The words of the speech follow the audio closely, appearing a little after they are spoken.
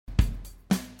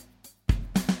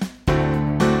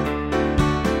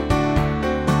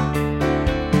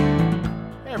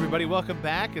everybody. Welcome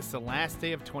back. It's the last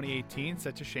day of 2018.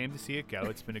 Such a shame to see it go.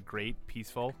 It's been a great,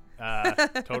 peaceful,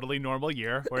 totally normal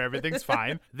year where everything's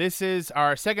fine. This is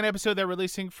our second episode that we're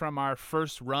releasing from our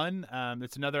first run.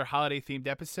 It's another holiday-themed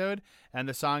episode, and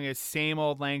the song is Same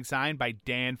Old Lang Syne by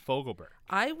Dan Fogelberg.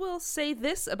 I will say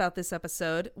this about this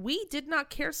episode. We did not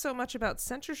care so much about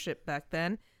censorship back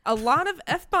then. A lot of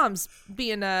F-bombs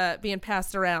being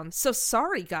passed around. So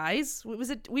sorry, guys.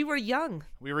 We were young.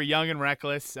 We were young and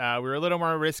reckless. We were a little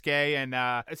more risque, and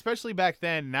especially back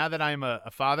then, now that I'm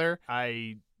a father,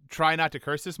 I try not to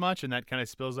curse as much, and that kind of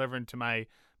spills over into my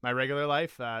regular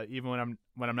life, even when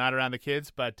I'm not around the kids.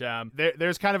 But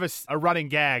there's kind of a running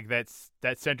gag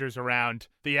that centers around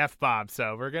the F-bomb.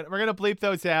 So we're gonna bleep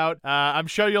those out. I'm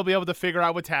sure you'll be able to figure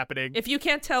out what's happening. If you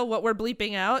can't tell what we're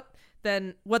bleeping out,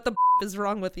 then what the is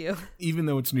wrong with you? Even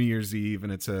though it's New Year's Eve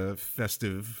and it's a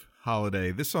festive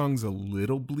holiday, this song's a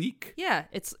little bleak. Yeah,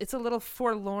 it's a little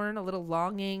forlorn, a little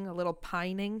longing, a little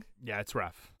pining. Yeah, it's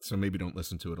rough. So maybe don't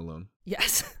listen to it alone.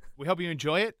 Yes. We hope you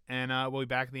enjoy it, and we'll be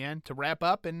back at the end to wrap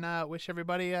up and wish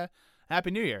everybody a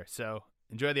Happy New Year. So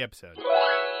enjoy the episode.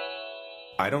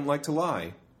 I don't like to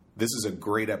lie. This is a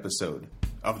great episode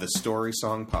of the Story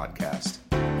Song Podcast.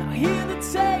 Now hear the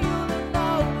tale and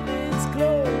all its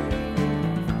glory.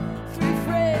 Three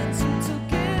friends who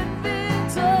took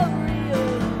inventory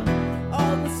of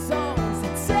all the songs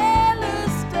that tell a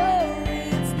story.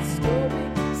 It's the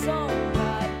Story Song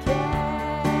Podcast.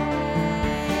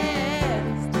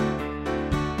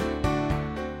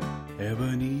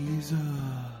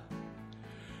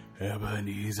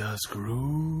 Ebenezer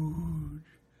Scrooge,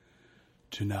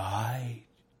 tonight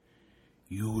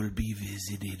you will be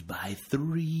visited by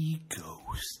 3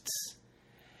 ghosts,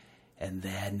 and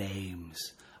their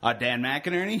names are Dan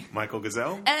McInerney, Michael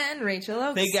Gazelle. And Rachel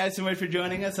Oakes. Thank you guys so much for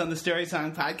joining us on the Story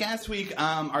Song Podcast week.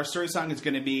 Our story song is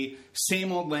going to be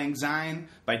Same Old Lang Syne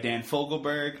by Dan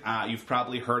Fogelberg. You've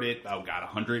probably heard it,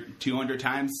 100, 200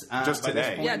 times. Just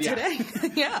today. Yeah, today.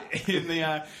 Yeah.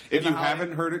 If you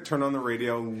haven't heard it, turn on the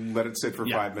radio, let it sit for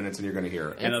 5 minutes, and you're going to hear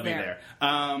it. And it'll be there.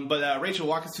 But Rachel,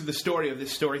 walk us through the story of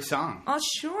this story song. Oh,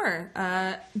 sure.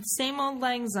 Same Old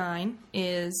Lang Syne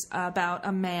is about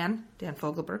a man, Dan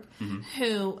Fogelberg,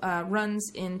 who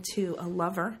runs into a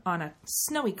lover on a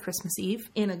snowy Christmas Eve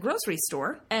in a grocery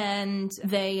store, and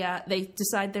they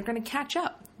decide they're going to catch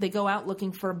up. They go out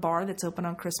looking for a bar that's open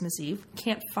on Christmas Eve,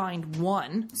 can't find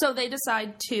one, so they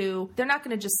decide they're not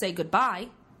going to just say goodbye,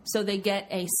 so they get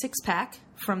a 6-pack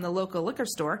from the local liquor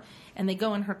store, and they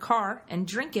go in her car and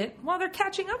drink it while they're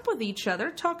catching up with each other,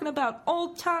 talking about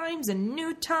old times and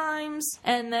new times,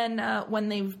 and then when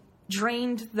they've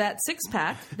drained that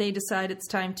 6-pack, they decide it's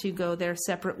time to go their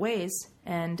separate ways,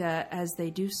 and as they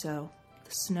do so,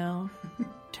 the snow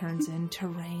turns into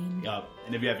rain. Yup.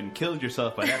 And if you haven't killed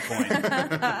yourself by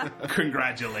that point,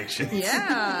 congratulations.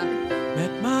 Yeah.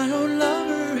 Met my old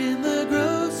lover in the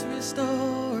grocery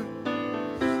store.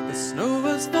 The snow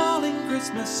was falling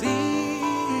Christmas Eve.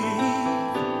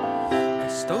 I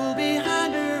stole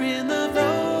behind her in the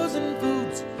frozen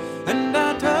foods, and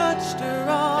I touched her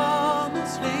on the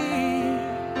sleeve.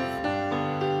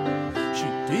 She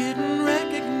didn't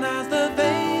recognize the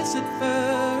face at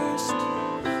first,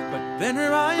 but then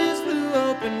her eyes flew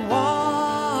open wide.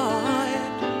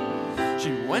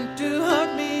 She went to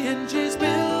hug me and she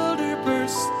spilled her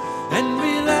purse, and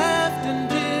we laughed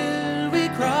until we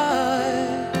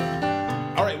cried.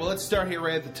 All right, well, let's start here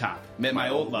right at the top. Met my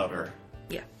old lover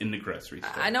Yeah. in the grocery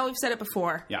store. I know we've said it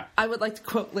before. Yeah. I would like to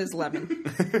quote Liz Lemon.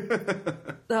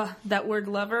 That word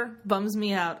lover bums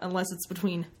me out unless it's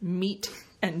between meat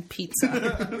and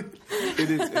pizza. It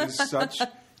is such...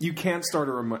 You can't start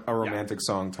a romantic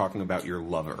song talking about your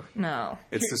lover. No.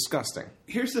 It's disgusting.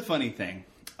 Here's the funny thing.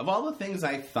 Of all the things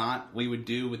I thought we would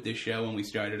do with this show when we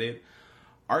started it,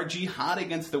 our jihad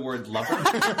against the word lover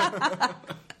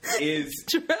is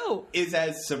True. Is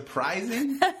as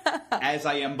surprising as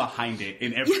I am behind it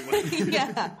in every way.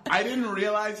 Yeah. I didn't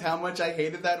realize how much I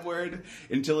hated that word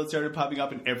until it started popping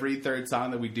up in every third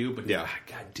song that we do. But God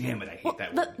damn it, I hate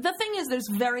that word. The thing is, there's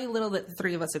very little that the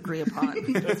three of us agree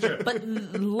upon. That's true. But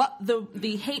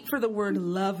the hate for the word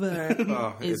lover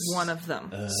is one of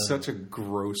them. Such a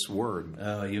gross word.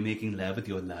 Oh, you're making love with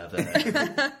your lover.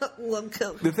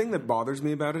 The thing that bothers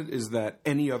me about it is that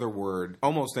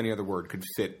almost any other word could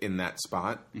fit in that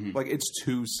spot. Mm-hmm. Like, it's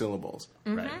 2 syllables.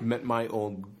 Mm-hmm. Right. Met my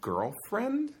old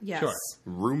girlfriend? Yes. Sure.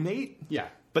 Roommate? Yeah.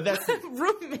 But that's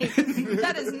Roommate.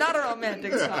 That is not a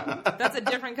romantic song. That's a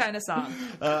different kind of song.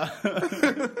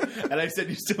 And I said,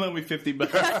 you still owe me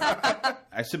 $50.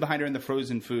 I stood behind her in the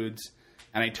frozen foods,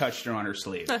 and I touched her on her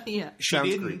sleeve. Yeah. She Sounds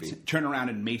didn't creepy. turn around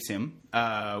and mace him,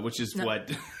 which is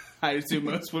what I assume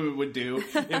most women would do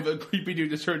if a creepy dude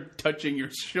just started touching your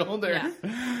shoulder.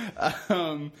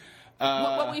 Yeah.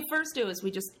 What we first do is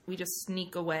we just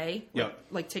sneak away,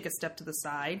 like take a step to the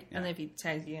side, and then if he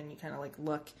tags you and you kind of like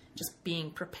look, just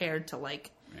being prepared to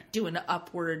like do an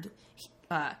upward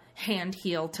hand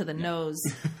heel to the nose.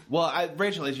 Well,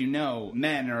 Rachel, as you know,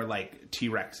 men are like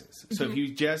T-Rexes. So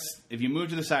if you move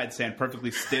to the side, stand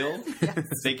perfectly still,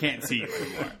 they can't see you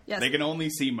anymore. Yes. They can only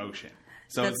see motion.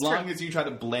 So as long as you try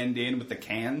to blend in with the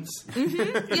cans in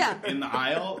the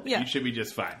aisle, you should be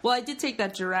just fine. Well, I did take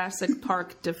that Jurassic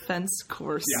Park defense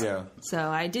course. Yeah. So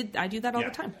I do that all the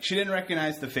time. She didn't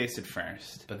recognize the face at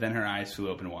first, but then her eyes flew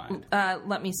open wide.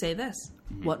 Let me say this.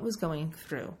 What was going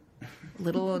through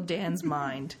little old Dan's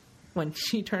mind when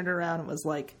she turned around and was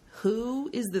like, who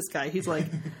is this guy? He's like,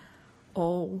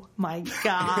 oh my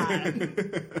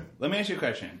God. Let me ask you a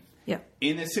question. Yeah.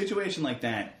 In a situation like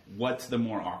that, what's the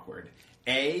more awkward?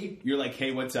 A, you're like,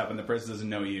 hey, what's up? And the person doesn't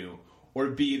know you. Or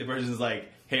B, the person's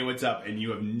like, hey, what's up? And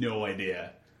you have no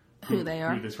idea who they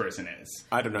are, who this person is.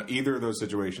 I don't know. Either of those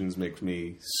situations makes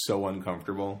me so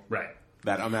uncomfortable. Right.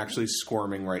 That I'm actually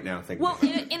squirming right now thinking. Well,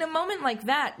 in a moment like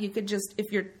that, you could just,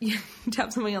 if you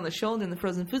tap somebody on the shoulder in the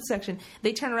frozen food section,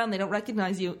 they turn around, they don't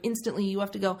recognize you. Instantly, you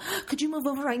have to go, could you move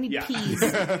over? I need peas.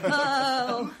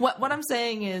 Oh. What I'm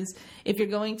saying is, if you're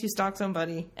going to stalk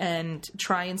somebody and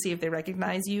try and see if they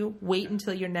recognize you, wait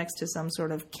until you're next to some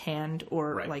sort of canned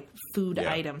or like food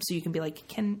item, so you can be like,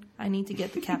 I need to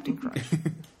get the Captain Crunch.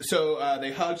 So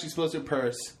they hug, she pulls her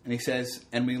purse, and he says,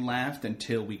 and we laughed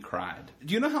until we cried.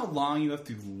 Do you know how long you have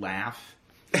to laugh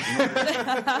in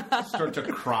order to start to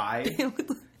cry? They look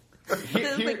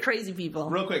like crazy people.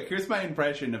 Real quick, here's my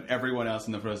impression of everyone else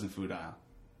in the frozen food aisle.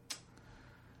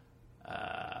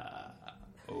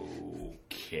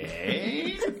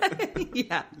 Okay.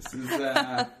 Yeah. This is,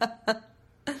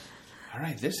 all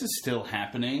right, this is still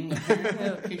happening.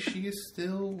 Okay, she is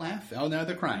still laughing. Oh, now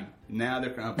they're crying.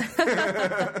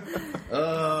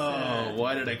 Oh,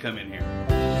 why did I come in here?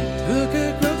 Took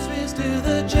her groceries to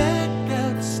the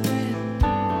checkout stand.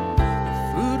 The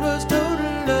food was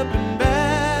totaled up and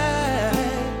back.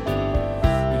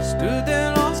 We stood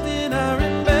there lost in our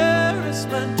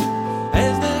embarrassment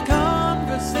as the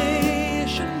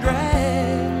conversation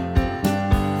dragged.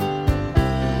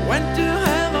 Went to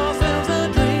have ourselves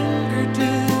a drink or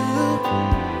two,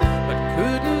 but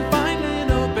couldn't find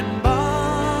an open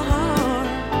bar.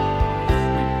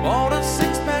 We bought a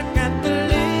six-pack at the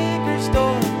liquor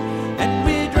store, and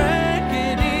we drank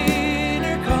it in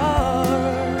her car.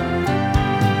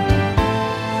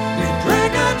 We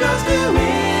drank our toast to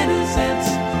innocence.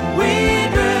 We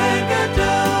drank our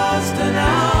toast to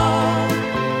now,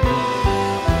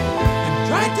 and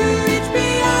tried to reach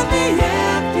beyond the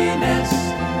emptiness,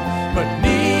 but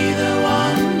neither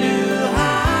one knew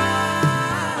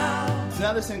how. So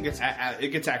now this thing gets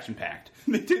action packed.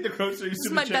 They take the groceries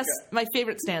This to is the checkout. my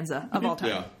favorite stanza of all time.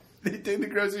 Yeah. They take the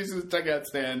groceries to the checkout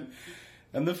stand,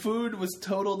 and the food was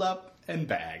totaled up and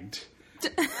bagged.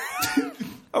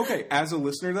 Okay, as a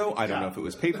listener, though, I don't know if it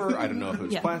was paper. I don't know if it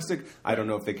was plastic. I don't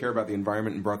know if they care about the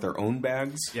environment and brought their own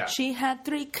bags. Yeah. She had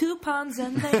 3 coupons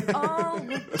and they all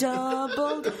were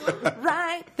doubled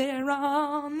right there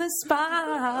on the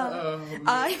spot.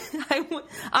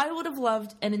 I would have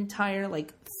loved an entire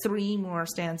 3 more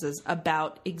stanzas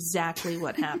about exactly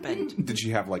what happened. Did she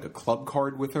have a club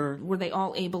card with her? Were they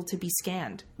all able to be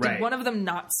scanned? Right. Did one of them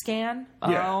not scan?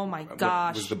 Yeah. Oh my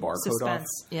gosh. Was the barcode Suspense.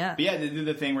 off? Yeah. But yeah, they did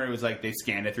the thing where it was they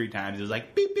scanned it 3 times. It was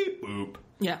beep, beep, boop.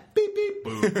 Yeah. Beep, beep,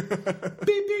 boop.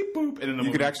 Beep, beep, boop. And then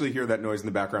You could actually hear that noise in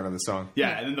the background of the song.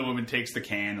 Yeah, and then the woman takes the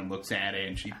can and looks at it,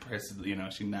 and she presses,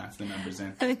 she knocks the numbers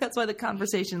in. I think that's why the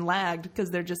conversation lagged, because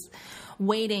they're just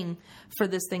waiting for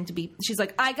this thing to be... She's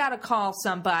like, I gotta call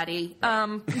somebody.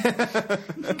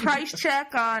 Price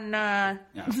check on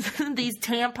these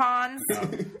tampons.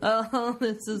 Oh,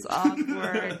 this is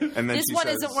awkward. And then this she one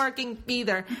says- isn't working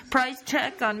either. Price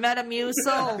check on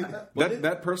Metamucil.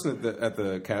 That person at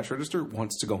the cash register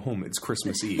wants to go home. It's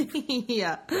Christmas Eve.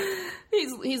 Yeah.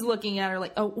 He's looking at her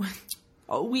like, oh,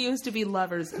 we used to be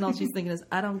lovers. And all she's thinking is,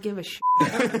 I don't give a shit.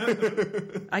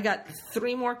 I got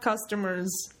 3 more customers.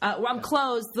 I'm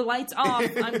closed. The light's off.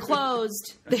 I'm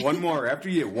closed. One more. After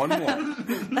you, one more.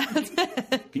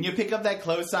 Can you pick up that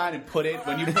clothes sign and put it,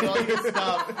 when you put all your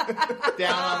stuff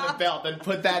down on the belt, then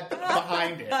put that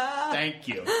behind it? Thank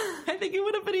you. I think it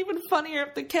would have been even funnier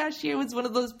if the cashier was one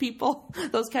of those people,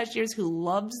 those cashiers who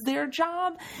loves their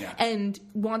job and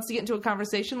wants to get into a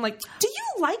conversation like, do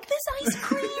you like this ice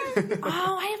cream?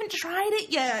 Oh, I haven't tried it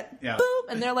yet. Yeah. Boop.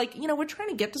 And they're like, we're trying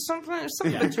to get to something. There's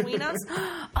something between us.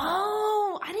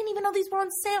 Oh, I I didn't even know these were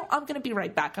on sale. I'm going to be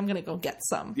right back. I'm going to go get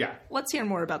some. Yeah. Let's hear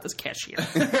more about this cashier.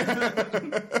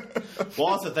 Well,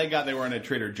 also, thank God they weren't at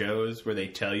Trader Joe's where they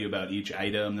tell you about each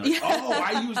item. They're like, oh,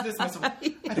 I use this myself. I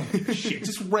don't give a shit.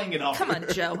 Just ring it off. Come on,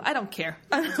 Joe. I don't care.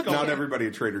 Not everybody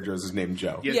at Trader Joe's is named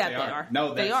Joe. Yes, yeah, they are.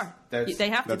 No, they are. They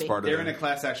have to be. They're in a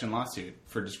class action lawsuit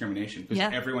for discrimination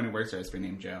because everyone who works there has been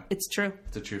named Joe. It's true.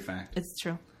 It's a true fact. It's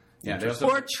true. Yeah,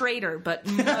 or Trader, but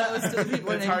most of the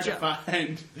people are named Joe.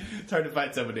 It's hard to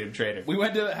find someone named Trader. We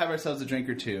went to have ourselves a drink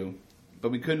or two,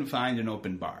 but we couldn't find an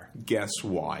open bar. Guess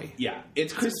why? Yeah,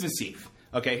 it's Christmas Eve.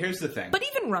 Okay, here's the thing. But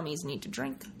even rummies need to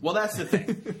drink. Well, that's the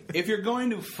thing. If you're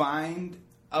going to find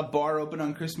a bar open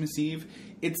on Christmas Eve,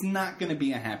 it's not going to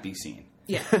be a happy scene.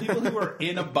 Yeah. People who are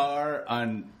in a bar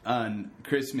on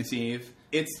Christmas Eve,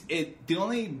 the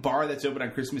only bar that's open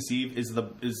on Christmas Eve is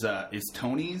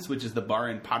Tony's, which is the bar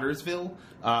in Pottersville.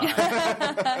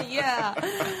 Yeah.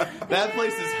 That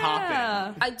place is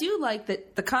hopping. I do like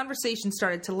that the conversation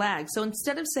started to lag. So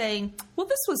instead of saying, well,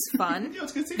 this was fun,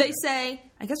 they say,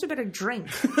 I guess we better drink.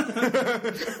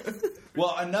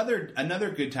 Well, another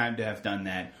good time to have done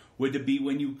that would be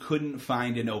when you couldn't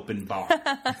find an open bar.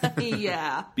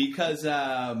 Yeah. Because,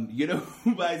 you know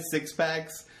who buys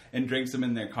six-packs and drinks them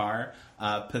in their car?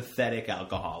 Pathetic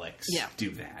alcoholics do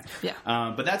that. Yeah.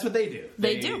 But that's what they do.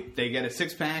 They do. They get a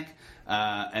six-pack,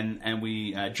 and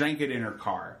we drank it in her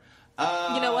car.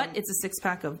 You know what? It's a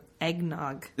six-pack of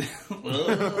eggnog. In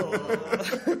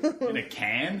a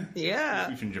can?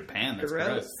 Yeah. It's from Japan. That's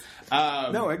gross.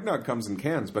 No, eggnog comes in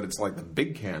cans, but it's like the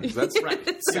big cans. That's right.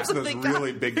 Six of those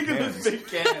really big cans. Big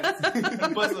cans.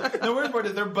 The worst part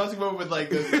is they're buzzing over with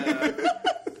like those, can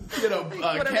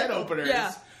openers.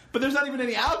 Yeah. But there's not even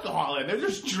any alcohol in. They're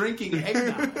just drinking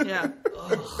eggnog. Yeah.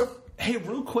 Ugh. Hey,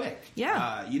 real quick.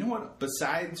 Yeah. You know what?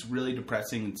 Besides really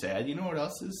depressing and sad, you know what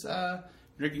else is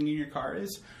drinking in your car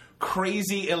is?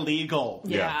 Crazy illegal.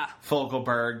 Yeah.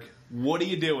 Fogelberg. What are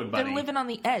you doing, buddy? They're living on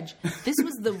the edge. This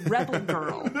was the rebel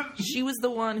girl. She was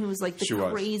the one who was like the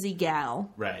crazy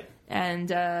gal. Right.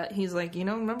 And he's like,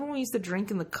 remember when we used to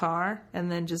drink in the car and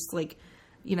then just like,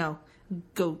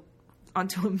 go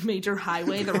onto a major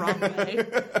highway the wrong way?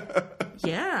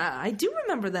 Yeah, I do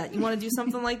remember that. You want to do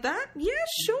something like that? Yeah,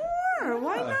 sure.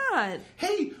 Why not?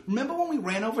 Hey, remember when we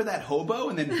ran over that hobo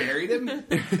and then buried him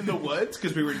in the woods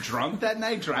because we were drunk that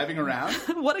night driving around?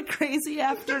 What a crazy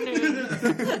afternoon.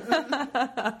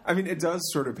 I mean, it does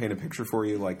sort of paint a picture for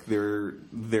you. Like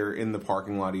they're in the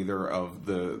parking lot either of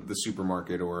the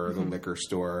supermarket or the liquor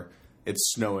store.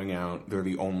 It's snowing out. They're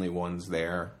the only ones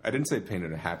there. I didn't say it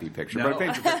painted a happy picture, but it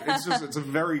paints a picture. It's a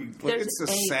very, it's a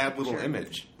sad little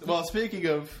image. Well, speaking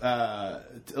of a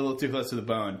little too close to the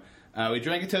bone, we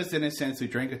drank a toast to innocence. We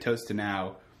drank a toast to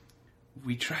now.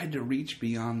 We tried to reach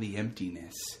beyond the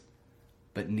emptiness,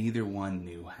 but neither one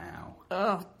knew how.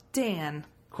 Oh, Dan.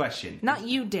 Question. Not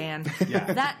you, Dan.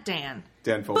 Yeah. That Dan.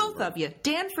 Dan Fogelberg. Both of you.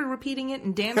 Dan for repeating it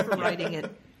and Dan for writing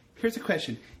it. Here's a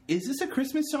question. Is this a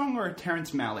Christmas song or a Terrence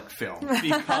Malick film?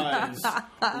 Because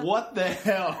what the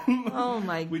hell? Oh,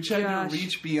 my gosh. We tried to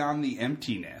reach beyond the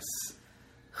emptiness.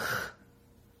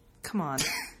 Come on.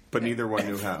 But neither one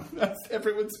knew how.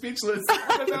 Everyone's speechless.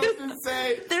 I don't know what to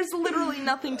say. There's literally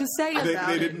nothing to say about it.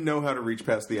 They didn't know how to reach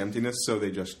past the emptiness, so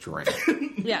they just drank.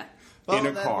 Yeah. In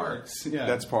a that car. Works. Yeah.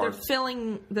 That's parked. They're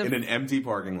filling in an empty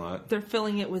parking lot. They're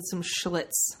filling it with some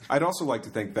Schlitz. I'd also like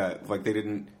to think that like they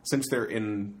didn't, since they're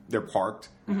parked,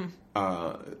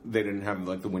 they didn't have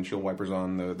like the windshield wipers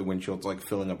on. The windshield's like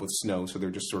filling up with snow, so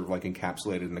they're just sort of like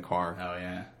encapsulated in the car. Oh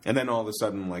yeah. And then all of a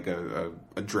sudden, like a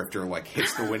drifter like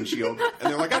hits the windshield, and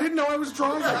they're like, "I didn't know I was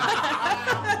driving."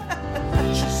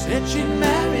 She said she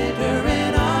married her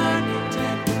an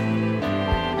architect,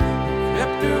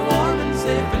 kept her warm and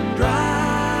safe and dry.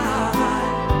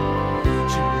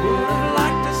 She would have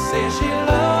liked to say she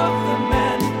loved the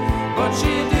man, but she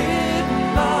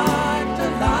didn't like to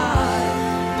lie.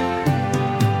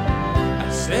 I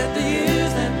said the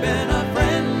years had been a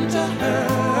friend to her,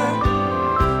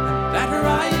 and that her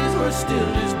eyes were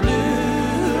still as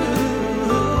blue.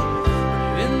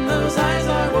 But in those eyes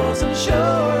I wasn't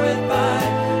sure if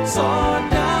I saw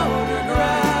doubt or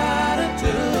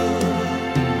gratitude.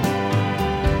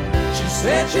 She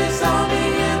said she saw me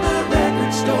in the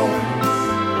record store, and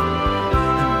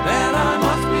that I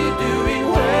must be doing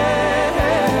well.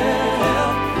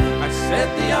 I said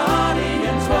the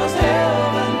audience was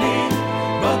heavenly,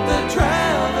 but the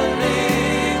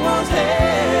traveling was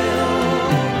hell.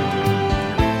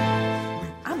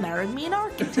 I married me an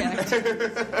architect.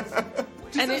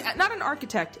 And not an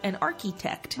architect, an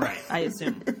architect, Right. I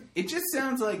assume. It just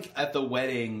sounds like at the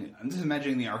wedding, I'm just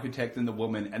imagining the architect and the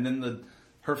woman, and then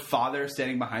her father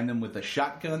standing behind them with a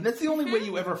shotgun. That's the only way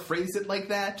you ever phrase it like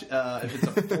that. If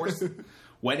it's a forced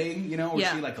wedding, you know,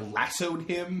 where she like lassoed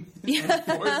him and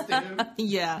forced him.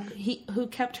 Yeah. Who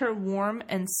kept her warm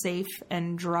and safe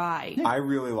and dry. I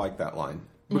really like that line.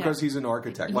 Because he's an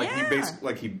architect. Like, he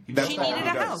basically, that's she all needed he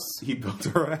a does. house. He built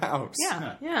her a house.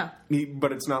 Yeah.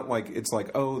 But it's not like, it's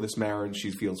like, oh, this marriage,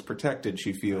 she feels protected.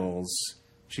 She feels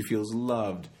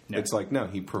loved. No. It's like, no,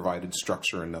 he provided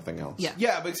structure and nothing else.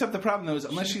 Yeah, but except the problem, though, is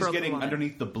unless she's getting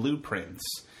underneath the blueprints,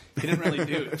 he didn't really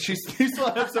do it. He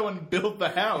still has someone build the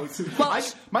house. Well,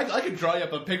 I could draw you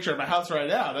up a picture of a house right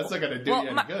now. That's not going to do you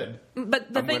any good.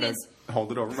 But the thing is...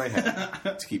 hold it over my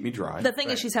head to keep me dry. The thing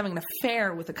is, she's having an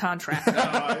affair with a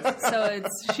contractor. So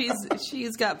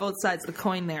she's got both sides of the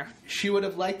coin there. She would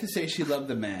have liked to say she loved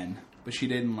the man, but she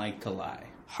didn't like to lie.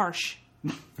 Harsh.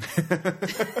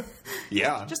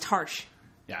 Yeah. Just harsh.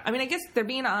 Yeah. I mean, I guess they're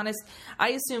being honest. I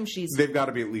assume they've got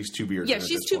to be at least 2 beers. Yeah,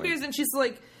 she's 2 beers and she's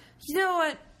like, you know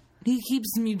what? He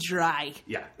keeps me dry.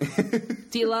 Yeah.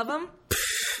 Do you love him?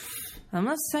 I'm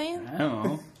not saying. I don't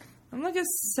know. I'm not going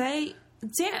to say,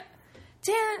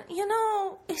 Dan, you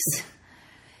know,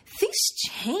 things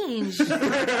changed.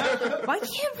 Why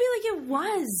can't it be like it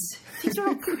was? Things are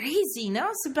all crazy. Now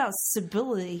it's about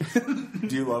stability.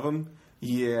 Do you love him?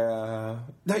 Yeah.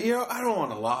 No, you know, I don't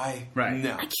want to lie. Right.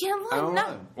 No. I can't lie.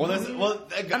 No. Well,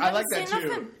 I like that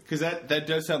too. Because that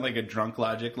does sound like a drunk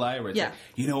logic lie where it's like,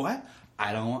 you know what?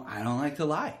 I don't like to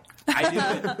lie. I do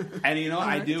it. And you know,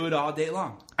 I do it all day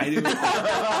long. I do it all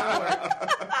day long.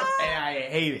 And I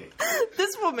hate it. This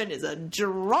woman is a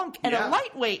drunk and a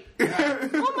lightweight.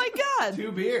 Oh my God.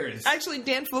 2 beers. Actually,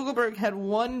 Dan Fogelberg had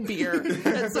 1 beer.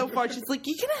 And so far she's like,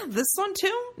 you can have this one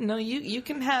too? No, you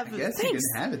can have it. Yes, thanks. you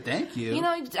can have it. Thank you. You know,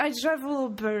 I drive a little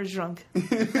better drunk. I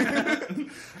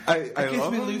gets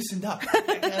love me him. loosened up.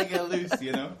 I gotta get loose,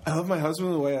 you know? I love my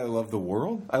husband the way I love the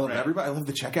world. I love everybody. I love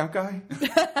the checkout guy.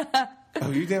 Oh,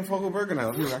 you Dan Fogelberg, and I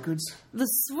love your records.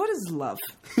 What is love?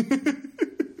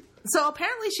 So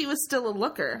apparently she was still a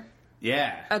looker.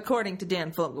 Yeah. According to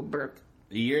Dan Fogelberg.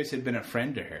 The years had been a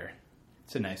friend to her.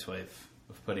 It's a nice way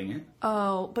of putting it.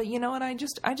 Oh, but you know what? I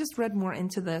just read more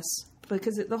into this.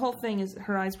 Because the whole thing is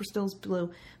her eyes were still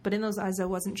blue. But in those eyes, I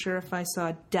wasn't sure if I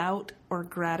saw doubt or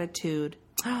gratitude.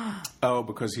 Oh,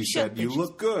 because he said, you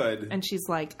look good. And she's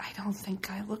like, I don't think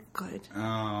I look good.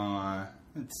 Oh,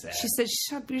 that's sad. She said,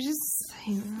 shut up, you're just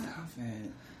saying that. Stop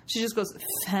it. She just goes,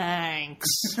 thanks.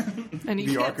 And he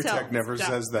The can't architect tell never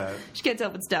says that. She can't tell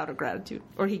if it's doubt or gratitude.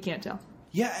 Or he can't tell.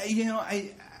 Yeah, you know,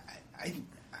 I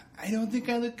don't think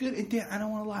I look good. I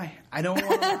don't want to lie. I don't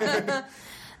want to lie.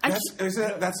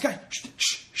 That's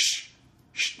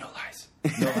Shh, no lies.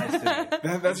 No lies today.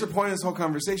 That's the point of this whole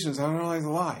conversation. Is I don't like to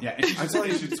lie. Yeah, I tell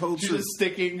you, she's told She's truth. just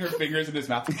sticking her fingers in his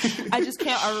mouth. I just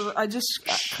can't. I just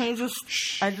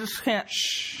can't.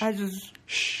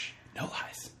 Shh, no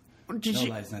lies. Did no you,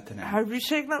 lies, not tonight. Have you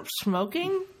taken up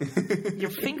smoking? Your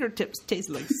fingertips taste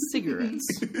like cigarettes.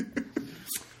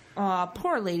 Aw,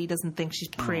 poor lady doesn't think she's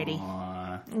pretty.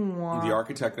 Aww. The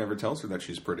architect never tells her that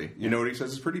she's pretty. You know what he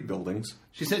says is pretty? Buildings.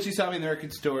 She said she saw me in the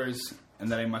record stores and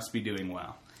that I must be doing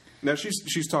well. Now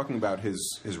she's talking about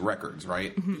his records,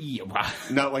 right? Yeah, wow.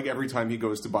 Not like every time he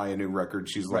goes to buy a new record,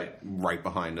 she's like right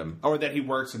behind him. Or that he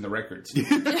works in the records.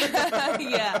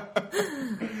 Yeah.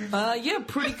 Yeah,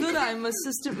 pretty good. I'm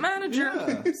assistant manager.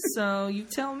 Yeah. So you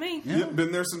tell me. Yeah.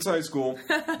 Been there since high school.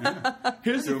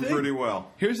 Here's the Doing thing. pretty well.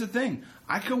 Here's the thing.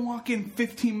 I can walk in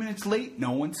 15 minutes late.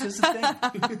 No one says a thing.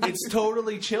 It's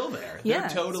totally chill there. Yeah, They're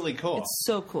totally cool. It's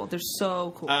so cool. They're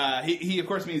so cool. He of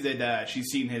course means that she's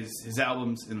seen his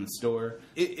albums in the store.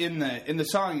 In the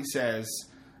song he says,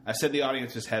 I said the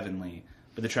audience was heavenly,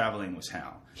 but the traveling was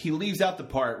hell. He leaves out the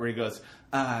part where he goes,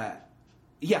 yeah,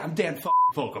 I'm Dan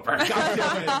Fogelberg.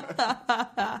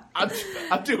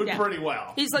 I'm doing pretty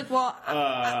well. He's like, well,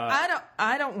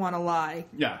 I don't want to lie.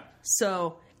 Yeah.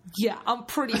 So, yeah, I'm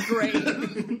pretty great.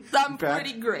 I'm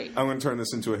pretty great. I'm going to turn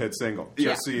this into a hit single,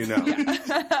 just so you know. It's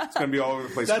going to be all over the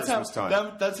place Christmas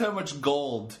time. That's how much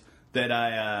gold that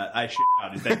I shit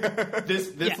out. Is that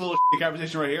this little shitty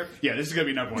conversation right here? Yeah, this is going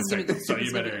to be number one single. So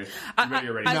you better get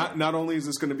ready. Not only is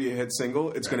this going to be a hit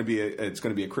single, it's going to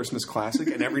be a Christmas classic,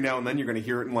 and every now and then you're going to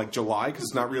hear it in like July because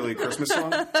it's not really a Christmas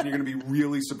song, and you're going to be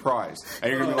really surprised, and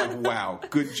you're going to be like, "Wow,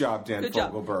 good job, Dan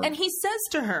Fogelberg." And he says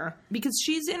to her, because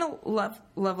she's in a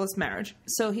loveless marriage,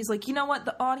 so he's like, you know what?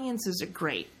 The audiences are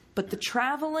great, but the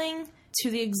traveling to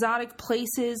the exotic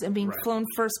places and being flown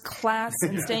first class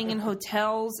and staying in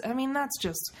hotels. I mean, that's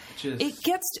just it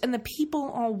gets, and the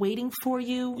people all waiting for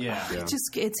you.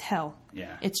 It's hell.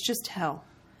 Yeah. It's just hell.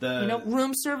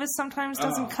 Room service sometimes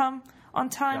doesn't come. on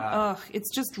time. Ugh,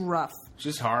 it's just rough. It's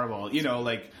just horrible. You know,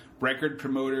 like record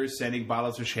promoters sending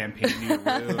bottles of champagne to your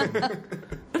room.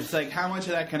 It's like, how much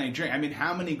of that can I drink? I mean,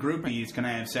 how many groupies can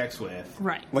I have sex with?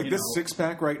 Right. Like this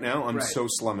 6-pack right now, I'm so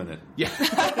slumming it. Yeah.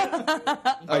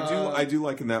 I do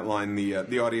like in that line,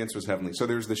 the audience was heavenly. So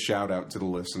there's the shout out to the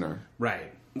listener.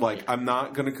 Right. Like, I'm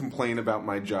not going to complain about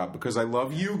my job because I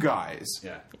love you guys.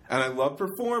 Yeah. And I love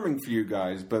performing for you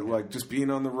guys, but, like, just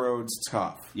being on the road's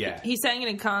tough. Yeah. He sang it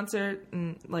in concert,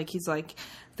 and, like, he's like,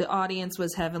 the audience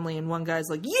was heavenly, and one guy's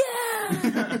like, yeah,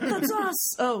 that's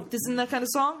us. Oh, isn't that kind of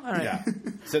song? All right. Yeah.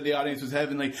 So the audience was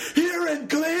heavenly. Here in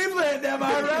Cleveland, am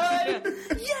I right?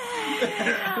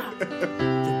 Yeah.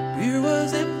 The beer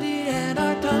was empty and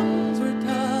our tongues were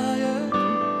tired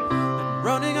and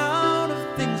running out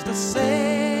of things to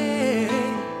say.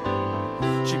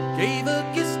 She gave a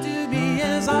kiss to me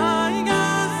as I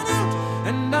got out,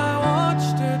 and I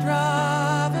watched her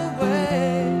drive away.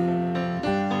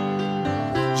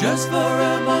 Just for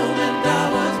a moment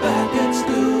I was back at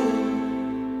school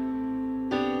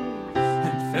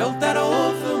and felt that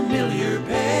old familiar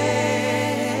pain.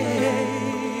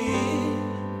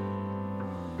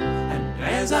 And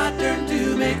as I turned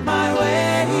to make my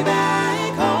way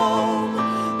back home,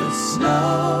 the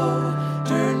snow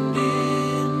turned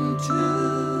into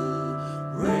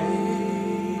rain.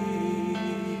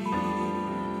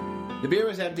 The beer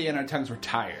was empty and our tongues were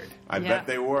tired. I bet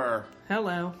they were.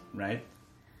 Hello. Right?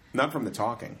 Not from the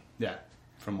talking. Yeah.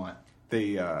 From what?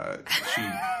 She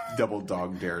double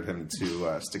dog dared him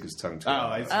to stick his tongue to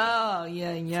I a see. Oh,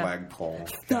 yeah. flagpole.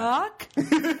 Fuck.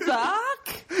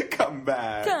 Come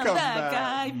back. Come back,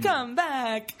 guy. Come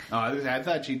back. Oh, I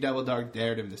thought she double dog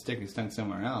dared him to stick his tongue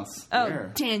somewhere else. Oh, Where?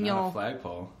 Not a Daniel.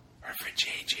 flagpole. Or for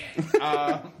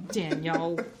JJ.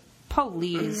 Daniel.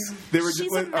 Please. They were She's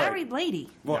just a like, all right. married lady.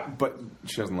 Well, but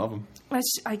she doesn't love him.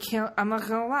 I can't. I'm not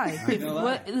gonna lie.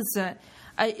 Listen,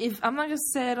 if I'm not gonna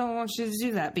say I don't want you to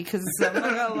do that because I'm not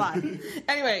gonna lie.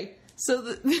 Anyway, so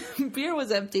the beer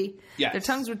was empty. Yes. Their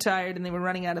tongues were tired and they were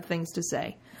running out of things to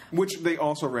say. Which they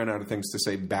also ran out of things to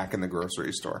say back in the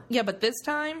grocery store. Yeah, but this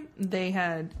time they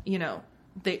had,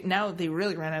 they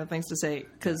really ran out of things to say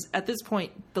because at this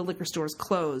point the liquor store is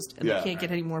closed and they can't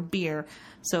get any more beer.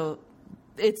 So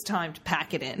it's time to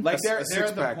pack it in. Like they're at the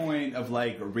six-pack. point of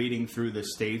like reading through the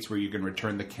states where you can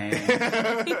return the can for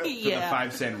the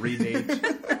 5-cent rebate.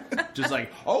 Just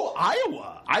like, oh,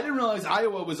 Iowa! I didn't realize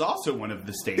Iowa was also one of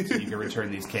the states that you can return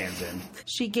these cans in.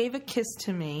 She gave a kiss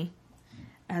to me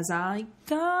as I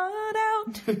got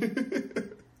out,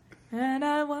 and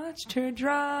I watched her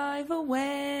drive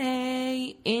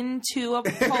away into a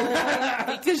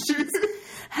pole because she's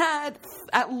had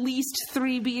at least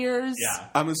 3 beers. Yeah.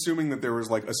 I'm assuming that there was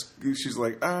like she's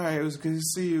like, all right, it was good to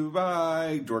see you,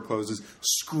 bye. Door closes,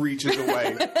 screeches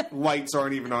away. Lights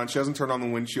aren't even on. She hasn't turned on the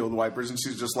windshield wipers, and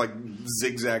she's just like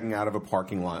zigzagging out of a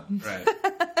parking lot. Right.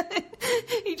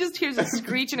 He just hears a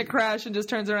screech and a crash and just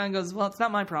turns around and goes, well, it's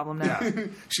not my problem now.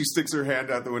 She sticks her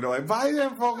hand out the window like, bye there,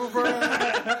 Fogelberg.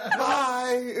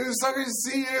 Bye. It was so good to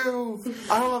see you.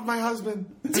 I love my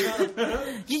husband.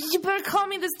 You better call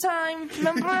me this time,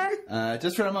 remember?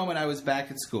 Just for a moment, I was back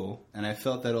at school, and I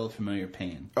felt that old familiar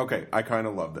pain. Okay, I kind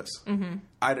of love this.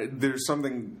 Mm-hmm. There's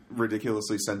something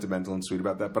ridiculously sentimental and sweet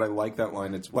about that, but I like that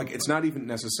line. It's like it's not even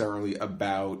necessarily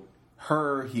about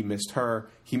her. He missed her.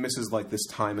 He misses like this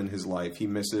time in his life. He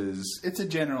misses. It's a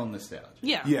general nostalgia.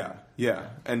 Yeah. Yeah.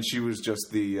 And she was just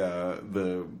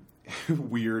the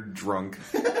weird, drunk,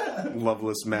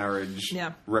 loveless marriage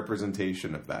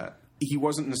representation of that. He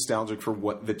wasn't nostalgic for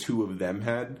what the two of them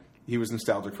had. He was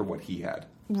nostalgic for what he had.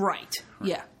 Right.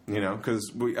 Yeah. You know,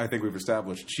 because I think we've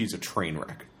established she's a train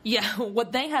wreck. Yeah,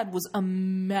 what they had was a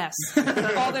mess.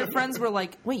 All their friends were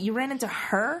like, wait, you ran into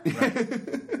her?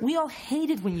 Right. We all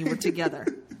hated when you were together.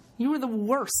 You were the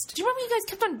worst. Do you remember you guys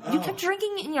kept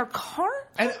drinking in your car?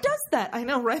 Who does that? I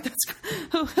know, right?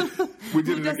 We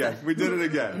did it again. We did it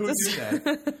again. Who did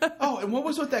that? Oh, and what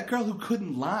was with that girl who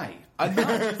couldn't lie? I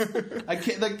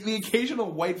can't, like, the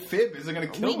occasional white fib isn't going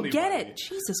to kill anybody. We get it.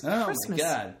 Jesus Christmas. Oh, my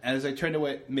God. As I turned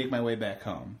to make my way back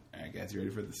home. All right, guys, you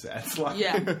ready for the saddest line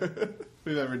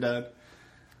we've ever done?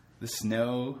 The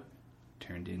snow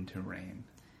turned into rain.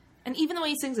 And even the way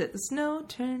he sings it, the snow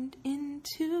turned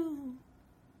into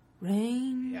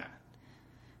rain. Yeah.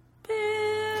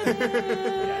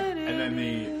 And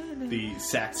then the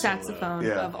saxophone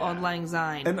of Auld Lang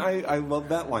Syne. And I love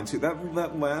that line too.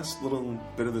 That last little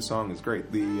bit of the song is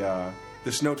great.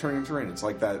 The snow turning into rain. It's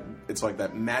like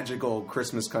that magical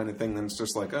Christmas kind of thing. Then it's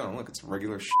just like, oh look, it's a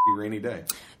regular shitty rainy day.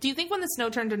 Do you think when the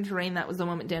snow turned into rain, that was the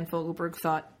moment Dan Fogelberg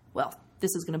thought, well,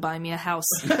 this is going to buy me a house.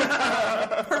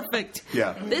 Perfect.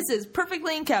 Yeah. This is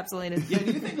perfectly encapsulated. Yeah, do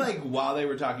you think, like, while they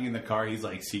were talking in the car, he's,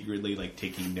 like, secretly, like,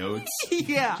 taking notes?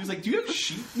 Yeah. She's like, do you have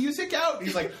sheet music out?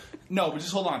 He's like, no, but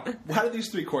just hold on. How do these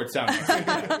 3 chords sound?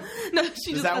 No,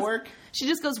 Does that work? She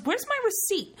just goes, where's my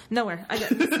receipt? Nowhere. I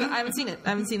haven't seen it. I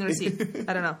haven't seen the receipt.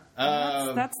 I don't know.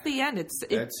 That's the end.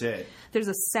 That's it. There's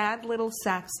a sad little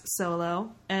sax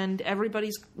solo, and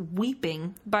everybody's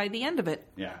weeping by the end of it.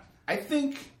 Yeah. I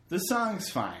think the song's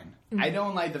fine. I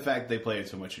don't like the fact they play it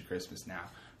so much at Christmas now.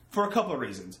 For a couple of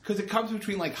reasons. Because it comes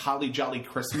between, like, Holly Jolly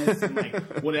Christmas and,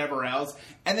 like, whatever else.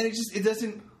 And then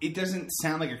it doesn't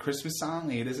sound like a Christmas song.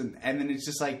 Like, it doesn't, and then it's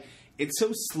just, like, it's so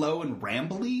slow and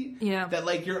rambly. Yeah. That,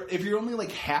 like, if you're only,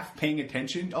 like, half paying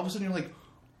attention, all of a sudden you're like,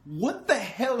 what the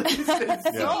hell is this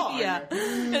song? Yeah,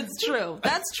 it's true.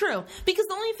 That's true. Because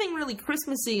the only thing really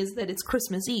Christmassy is that it's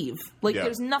Christmas Eve. Like,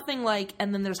 there's nothing like,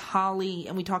 and then there's holly,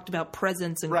 and we talked about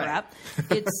presents and crap.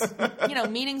 It's,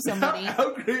 meeting somebody.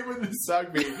 How great would this song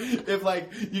be if,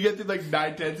 like, you get through, like,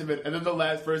 9/10 of it, and then the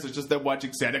last verse is just them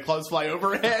watching Santa Claus fly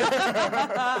overhead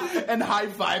and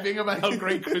high-fiving about how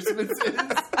great Christmas is?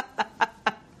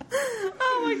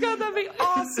 Oh my God, that'd be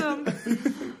awesome.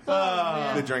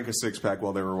 They drank a 6-pack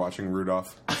while they were watching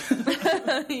Rudolph.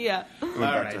 Yeah. Went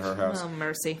back to her house. Oh,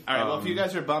 mercy. All right, well, if you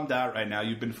guys are bummed out right now,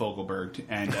 you've been Fogelberged,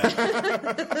 and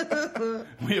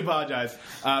we apologize.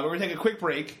 We're going to take a quick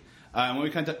break. When we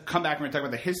come back, we're going to talk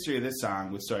about the history of this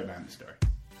song with Story Behind the Story.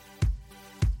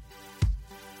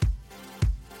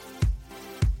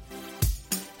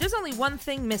 There's only one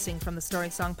thing missing from the Story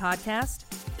Song podcast: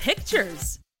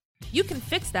 pictures. You can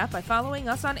fix that by following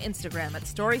us on Instagram at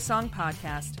Story Song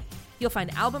Podcast. You'll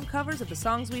find album covers of the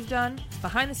songs we've done,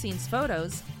 behind-the-scenes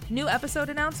photos, new episode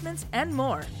announcements, and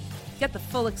more. Get the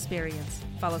full experience.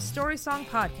 Follow Story Song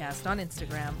Podcast on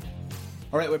Instagram.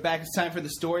 All right, we're back. It's time for the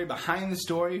story behind the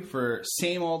story for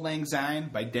Same Old Lang Syne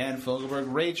by Dan Fogelberg.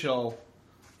 Rachel,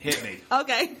 hit me.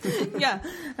 Okay. Yeah,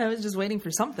 I was just waiting for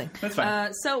something. That's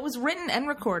fine. So it was written and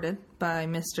recorded by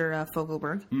Mr.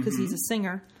 Fogelberg, because he's a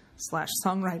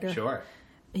singer/songwriter. Sure.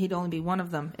 He'd only be one of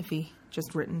them if he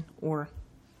just written or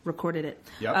recorded it.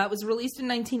 Yep. It was released in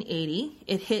 1980.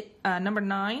 It hit number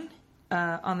 9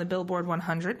 on the Billboard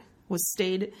 100.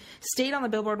 Stayed on the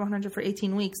Billboard 100 for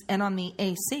 18 weeks, and on the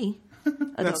AC.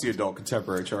 That's the adult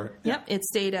contemporary chart. Yep, it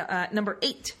stayed number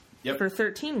 8 for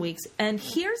 13 weeks. And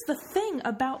here's the thing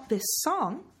about this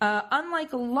song.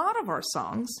 Unlike a lot of our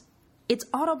songs, it's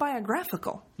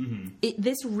autobiographical.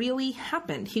 This really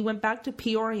happened. He went back to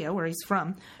Peoria, where he's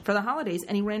from, for the holidays,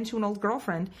 and he ran into an old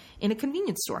girlfriend in a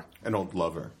convenience store. An old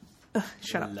lover.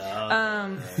 Shut up.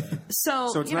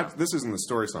 So it's not. This isn't the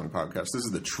Story Song podcast. This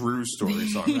is the True Story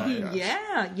Song podcast.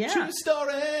 Yeah. True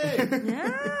story!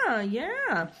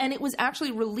 Yeah. And it was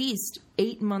actually released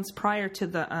 8 months prior to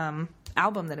the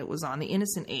album that it was on, The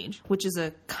Innocent Age, which is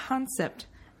a concept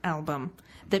album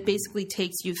that basically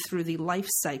takes you through the life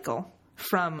cycle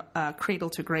from cradle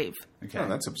to grave. Okay. Oh,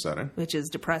 that's upsetting. Which is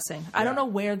depressing. I don't know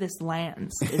where this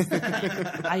lands. Is the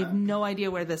thing. I have no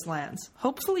idea where this lands.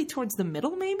 Hopefully towards the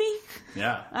middle, maybe?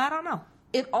 Yeah. I don't know.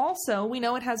 It also, we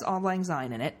know it has Auld Lang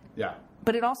Syne in it. Yeah.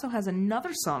 But it also has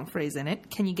another song phrase in it.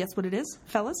 Can you guess what it is,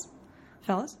 fellas?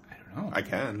 I don't know. I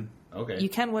can. Okay. You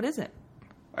can. What is it?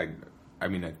 I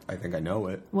mean, I think I know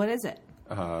it. What is it?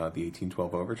 The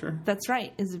 1812 Overture? That's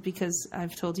right. Is it because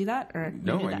I've told you that? Or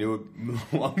No, I knew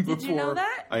it long before you know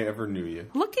that? I ever knew you.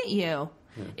 Look at you.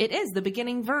 Yeah. It is. The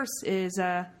beginning verse is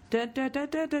dun, dun, dun, dun,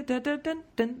 dun, dun, dun,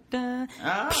 dun, dun.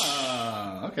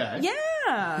 Oh, okay.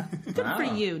 Yeah. Good for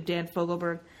you, Dan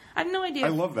Fogelberg. I have no idea. I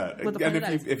love that. What the And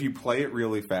point if you play it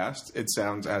really fast, it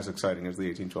sounds as exciting as the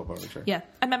 1812 Overture. Yeah.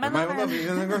 I love you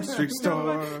in the grocery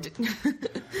store.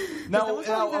 Now,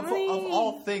 of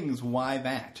all things, why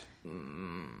that?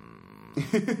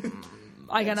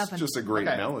 I got nothing. It's just a great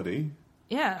melody.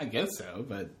 Yeah. I guess so,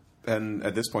 but... And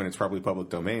at this point, it's probably public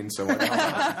domain, so why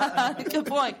not? Good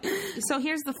point. So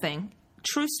here's the thing.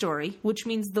 True story, which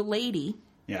means the lady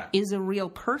is a real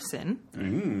person.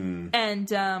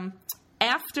 And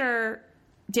after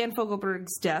Dan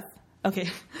Fogelberg's death... Okay.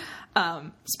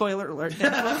 Spoiler alert.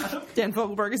 Dan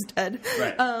Fogelberg is dead.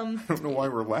 Right. I don't know why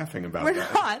we're laughing about we're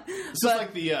that. Not. This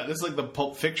is like the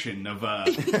Pulp Fiction of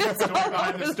Story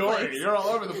Behind the Story. You're all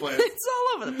over the place. It's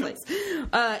all over the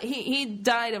place. He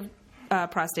died of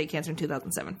prostate cancer in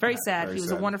 2007. Very sad. He was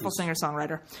a wonderful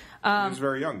singer-songwriter. He was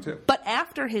very young, too. But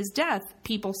after his death,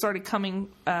 people started coming,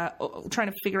 trying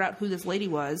to figure out who this lady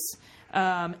was.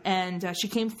 And she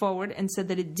came forward and said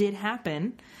that it did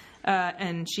happen.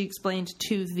 And she explained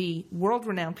to the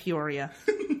world-renowned Peoria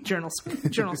Journal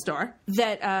Star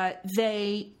that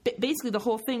basically the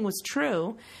whole thing was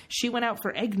true. She went out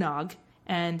for eggnog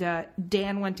and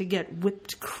Dan went to get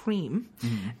whipped cream,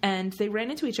 and they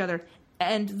ran into each other.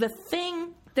 And the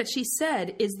thing that she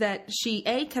said is that she,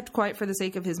 A, kept quiet for the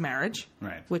sake of his marriage,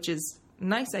 right, which is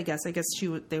nice, I guess. I guess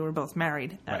they were both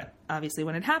married, right, obviously,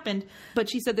 when it happened. But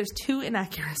she said there's 2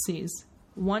 inaccuracies.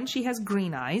 1, she has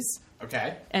green eyes.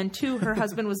 Okay. And 2, her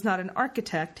husband was not an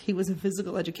architect. He was a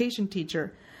physical education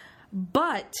teacher.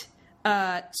 But...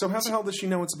 so how the hell does she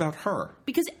know it's about her?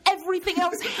 Because everything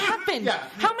else happened. Yeah.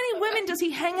 How many women does he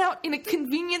hang out in a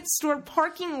convenience store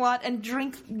parking lot and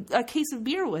drink a case of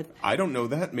beer with? I don't know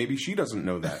that. Maybe she doesn't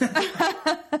know that.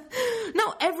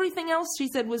 No, everything else she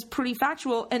said was pretty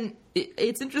factual. And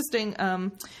it's interesting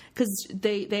because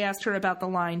they asked her about the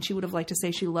line. She would have liked to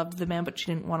say she loved the man, but she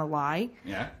didn't want to lie.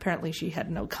 Yeah. Apparently she had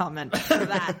no comment for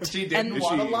that. She didn't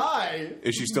want to lie.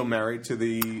 Is she still married to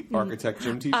the architect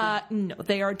gym teacher? No,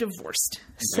 they are divorced.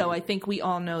 So I think we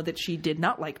all know that she did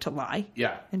not like to lie.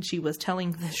 Yeah. And she was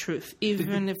telling the truth,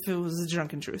 even if it was a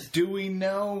drunken truth. Do we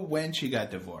know when she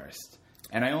got divorced?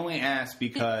 And I only ask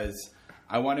because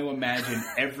I want to imagine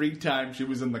every time she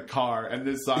was in the car and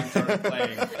this song started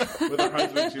playing with her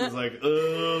husband, she was like,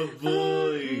 oh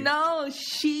boy. No,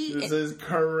 This is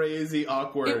crazy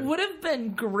awkward. It would have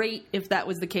been great if that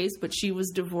was the case, but she was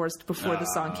divorced before the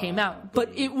song came out.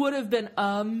 But it would have been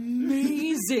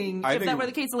amazing if that were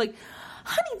the case. Like,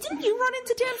 honey, didn't you run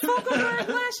into Dan Fogelberg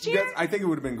last year? I think it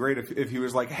would have been great if he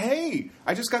was like, hey,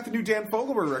 I just got the new Dan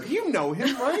Fogelberg record. You know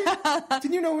him, right?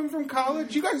 Didn't you know him from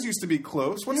college? You guys used to be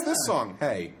close. What's this song?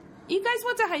 Hey. You guys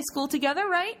went to high school together,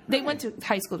 right? They went to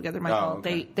high school together, Michael.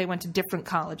 Okay. They went to different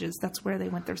colleges. That's where they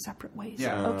went their separate ways.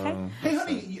 Yeah. Okay? Hey,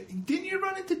 honey, didn't you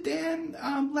run into Dan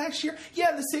last year?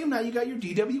 Yeah, the same night you got your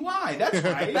DWI. That's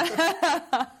right.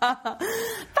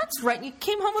 That's right. You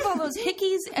came home with all those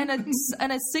hickeys and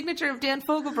a signature of Dan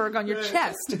Fogelberg on your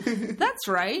chest. That's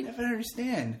right. I never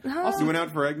understand. You went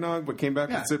out for eggnog, but came back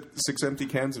with 6 empty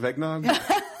cans of eggnog?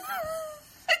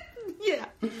 Yeah.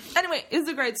 Anyway, it's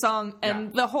a great song,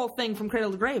 and the whole thing from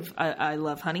Cradle to Grave, I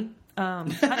love, honey.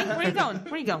 Honey, where you going?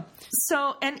 Where you going?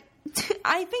 So, and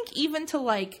I think even to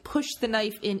like push the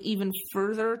knife in even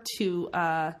further to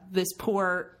this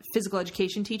poor physical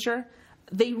education teacher,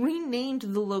 they renamed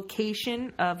the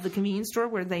location of the convenience store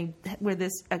where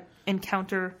this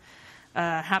encounter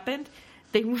happened.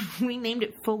 They renamed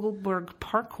it Fogelberg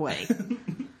Parkway.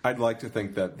 I'd like to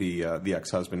think that the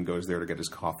ex-husband goes there to get his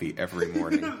coffee every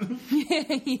morning.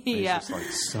 Yeah. He's just like,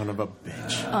 son of a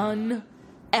bitch.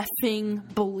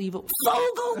 Uneffing believable.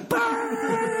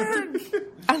 Fogelberg!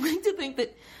 I like to think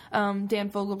that Dan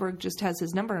Fogelberg just has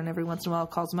his number and every once in a while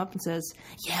calls him up and says,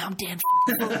 yeah, I'm Dan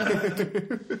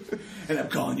Fogelberg. And I'm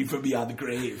calling you from beyond the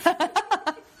grave.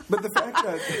 But the fact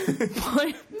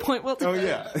that point well taken. Oh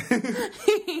yeah.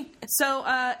 So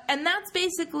and that's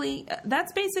basically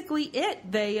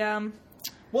it. They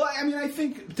Well, I mean, I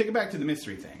think take it back to the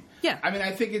mystery thing. Yeah. I mean,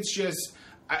 I think it's just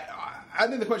I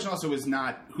think the question also is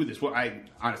not who this woman. I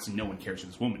honestly, no one cares who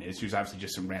this woman is. She's obviously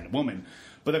just some random woman.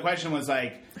 But the question was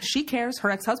like, she cares.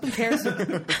 Her ex-husband cares.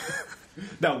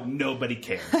 No, nobody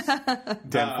cares.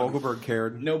 Dan Fogelberg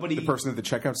cared. Nobody. The person at the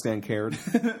checkout stand cared.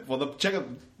 Well, the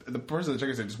person at the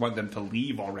checkout stand just wanted them to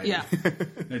leave already. Yeah.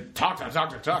 Talk.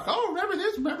 Oh, remember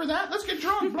this? Remember that? Let's get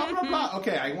drunk. Blah blah blah.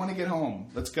 Okay, I want to get home.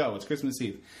 Let's go. It's Christmas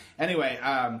Eve. Anyway,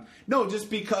 no, just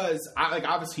because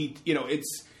obviously,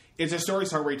 it's a story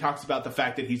star where he talks about the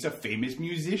fact that he's a famous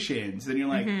musician. So then you're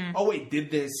like, oh wait, did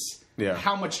this? Yeah.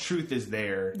 How much truth is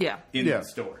there? In the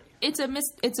story? It's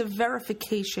a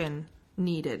verification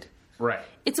needed. Right.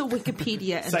 It's a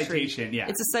Wikipedia entry. Citation, yeah.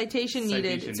 It's a citation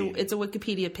needed. It's a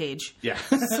Wikipedia page. Yeah.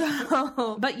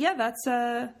 So, but yeah, that's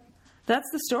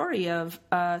the story of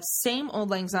Same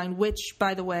Old Lang Syne, which,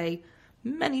 by the way,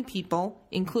 many people,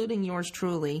 including yours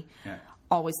truly,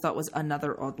 always thought was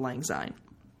Another Old Lang Syne.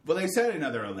 Well, they said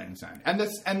Another Old Lang Syne, and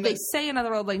they say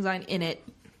Another Old Lang Syne in it.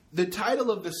 The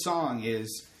title of the song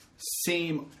is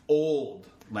Same Old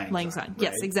Lang Syne. Right?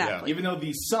 Yes, exactly. Yeah. Even though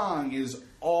the song is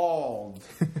Auld,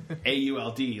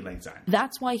 A-U-L-D, Lang Syne.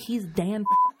 That's why he's Dan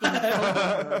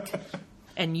Fogelberg,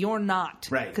 and you're not.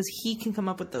 Right. Because he can come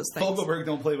up with those things. Fogelberg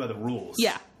don't play by the rules.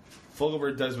 Yeah.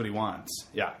 Fogelberg does what he wants.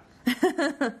 Yeah.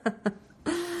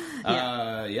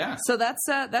 Yeah. So that's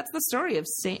the story of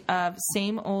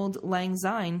Same Old Lang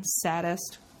Syne,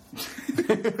 saddest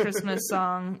Christmas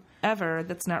song ever.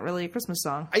 That's not really a Christmas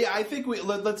song. Yeah, I think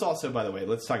let's also, by the way,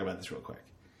 let's talk about this real quick.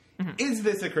 Is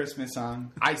this a Christmas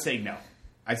song? I say no.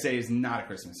 I say it's not a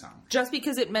Christmas song. Just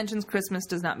because it mentions Christmas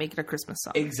does not make it a Christmas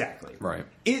song. Exactly. Right.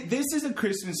 This is a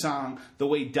Christmas song the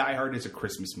way Die Hard is a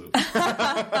Christmas movie.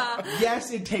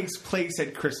 Yes, it takes place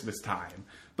at Christmas time.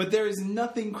 but there is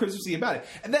nothing Christmassy about it.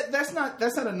 And that's not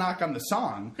a knock on the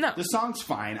song. No. The song's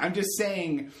fine. I'm just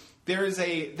saying there is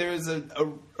a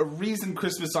reason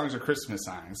Christmas songs are Christmas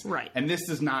songs. Right. And this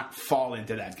does not fall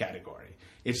into that category.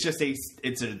 It's just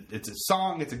it's a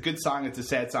song, it's a good song, it's a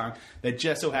sad song that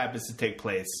just so happens to take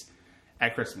place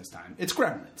at Christmas time. It's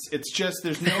Gremlins. It's just,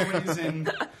 there's no reason.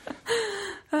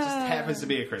 It just happens to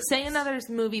be a Christmas. Say another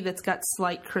movie that's got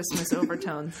slight Christmas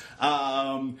overtones.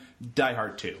 Die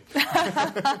Hard 2.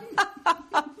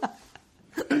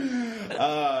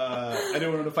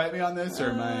 Anyone want to fight me on this,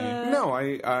 or am I? No,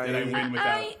 Did I win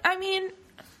without?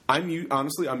 I mean,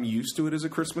 honestly, I'm used to it as a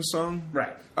Christmas song.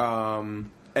 Right.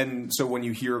 And so when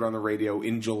you hear it on the radio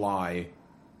in July,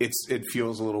 it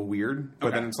feels a little weird,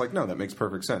 but then it's like, no, that makes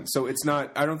perfect sense. So it's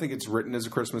not, I don't think it's written as a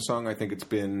Christmas song. I think it's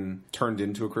been turned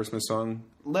into a Christmas song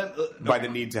by the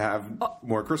need to have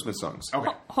more Christmas songs.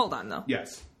 Okay. Hold on, though.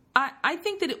 Yes. I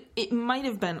think that it might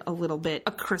have been a little bit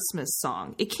a Christmas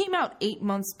song. It came out 8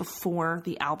 months before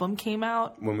the album came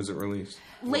out. When was it released?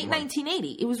 Late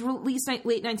 1980. It was released late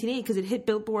 1980 because it hit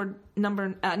Billboard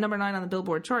number 9 on the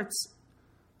Billboard charts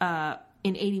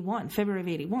in 81, February of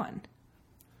 81.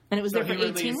 And it was there for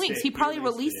 18 weeks. He probably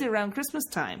released it around Christmas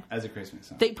time. As a Christmas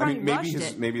song. They probably rushed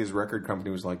it. Maybe his record company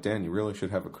was like, Dan, you really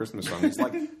should have a Christmas song. He's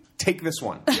like, take this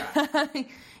one.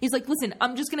 He's like, listen,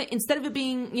 I'm just going to, instead of it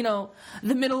being,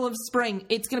 the middle of spring,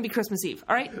 it's going to be Christmas Eve.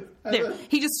 All right? There.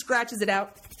 He just scratches it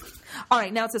out. All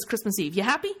right, now it says Christmas Eve. You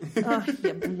happy? Yeah,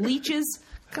 bleaches.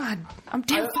 God, I'm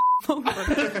Dan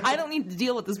Fogelberg. I don't need to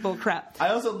deal with this bull crap.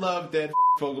 I also love Dan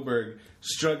Fogelberg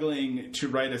struggling to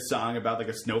write a song about like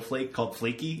a snowflake called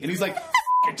Flaky, and he's like,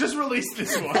 just release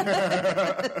this one.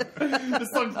 This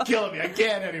song's killing me. I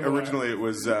can't anymore. Originally, it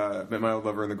was met my old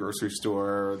lover in the grocery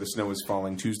store. The snow is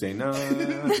falling Tuesday night.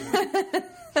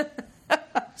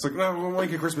 It's like, no, we'll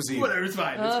make it Christmas Eve. Whatever, it's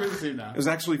fine. It's Christmas Eve now. It was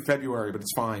actually February, but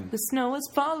it's fine. The snow is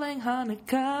falling,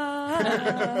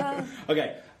 Hanukkah.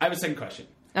 Okay, I have a second question.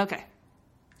 Okay.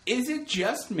 Is it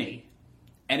just me,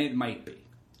 and it might be,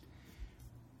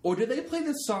 or do they play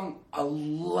this song a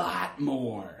lot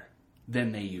more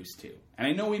than they used to? And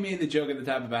I know we made the joke at the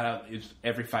top about how it's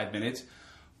every 5 minutes,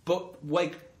 but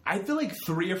I feel like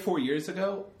 3 or 4 years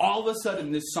ago, all of a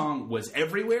sudden this song was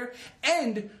everywhere,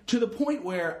 and to the point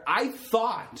where I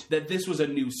thought that this was a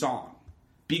new song.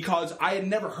 Because I had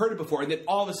never heard it before, and then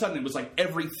all of a sudden it was like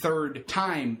every third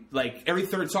time, like every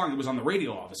third song, it was on the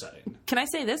radio all of a sudden. Can I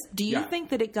say this? Do you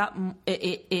think that it got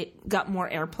more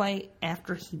airplay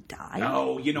after he died?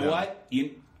 No, you know what?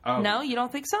 No, you don't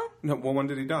think so? No, well, when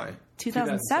did he die?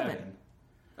 2007.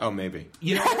 Oh, maybe.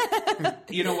 You know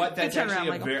what? That's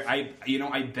actually around,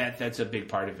 I bet that's a big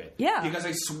part of it. Yeah. Because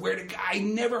I swear to God, I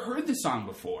never heard this song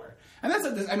before. And there's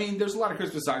a lot of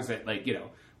Christmas songs that,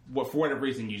 for whatever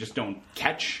reason, you just don't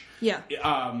catch. Yeah.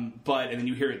 And then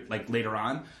you hear it later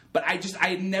on. But I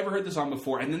had never heard the song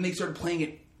before, and then they started playing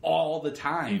it all the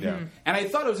time. Yeah. And I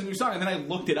thought it was a new song, and then I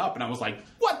looked it up, and I was like,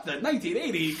 what, the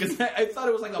 1980? Because I thought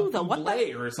it was like a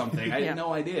bootleg or something. I had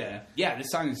no idea. Yeah,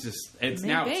 this song is just, it's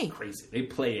crazy. They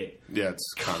play it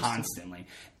it's constantly.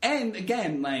 And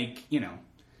again, a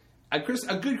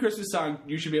good Christmas song,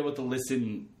 you should be able to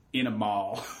listen in a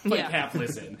mall, half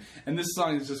listen. And this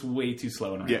song is just way too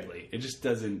slow and rambly. It just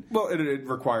doesn't. Well, it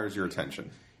requires your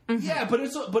attention. Mm-hmm. Yeah, but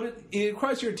it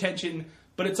requires your attention.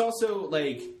 But it's also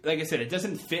like I said, it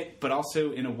doesn't fit, but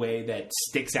also in a way that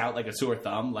sticks out like a sore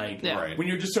thumb. When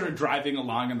you're just sort of driving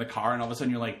along in the car, and all of a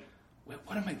sudden you're like,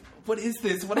 what is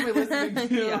this? What am I listening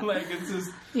to? It's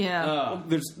just Well,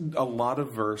 there's a lot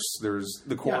of verse.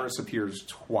 The chorus appears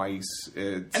twice.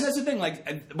 And that's the thing.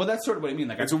 That's sort of what I mean.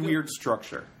 It's a weird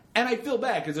structure. And I feel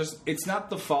bad because it's not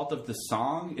the fault of the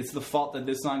song. It's the fault that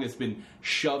this song has been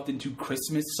shoved into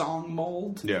Christmas song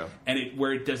mold. Yeah. And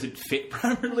where it doesn't fit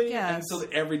properly. Yes. And so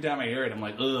every time I hear it, I'm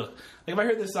like, ugh. If I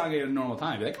heard this song at a normal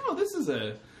time, I'd be like, oh, this is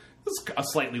a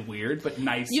slightly weird but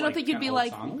nice. You don't think you'd be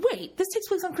like, song. wait, this takes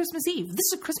place on Christmas Eve.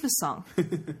 This is a Christmas song.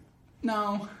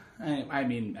 No. I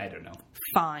mean, I don't know.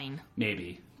 Fine.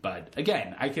 Maybe. But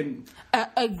again, I can...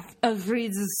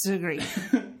 Agreed to disagree.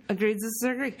 Agreed to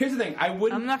disagree. Here's the thing. I'm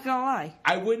not going to lie.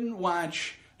 I wouldn't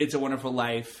watch It's a Wonderful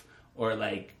Life or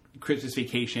Christmas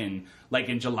Vacation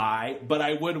in July, but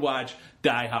I would watch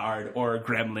Die Hard or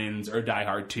Gremlins or Die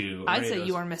Hard 2. I'd say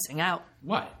you are missing out.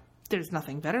 What? There's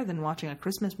nothing better than watching a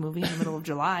Christmas movie in the middle of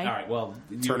July. All right, well...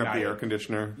 Turn up the air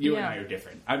conditioner. You and I are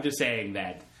different. I'm just saying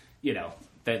that,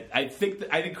 That I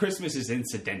think Christmas is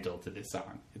incidental to this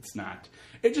song. It's not.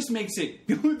 It just makes it.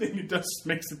 The only thing it does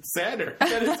makes it sadder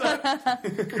that it's on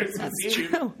Christmas Eve.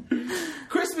 True.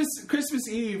 Christmas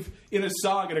Eve in a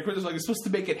song in a Christmas song is supposed to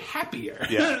make it happier.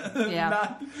 Yeah.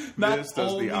 Yeah. not This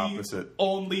does only, the opposite.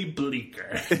 Only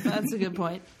bleaker. That's a good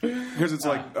point. Because it's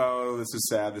like, oh, this is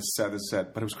sad, this is sad, this is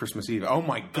sad. But it was Christmas Eve. Oh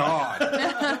my God.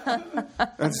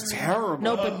 That's terrible.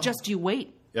 No, but just you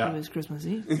wait. Yeah. It was Christmas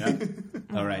Eve. Yeah.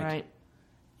 All right. Right.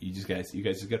 You guys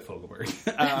just got Fogelberg.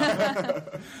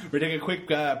 We're taking a quick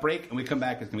break, and we come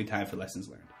back. It's going to be time for Lessons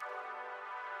Learned.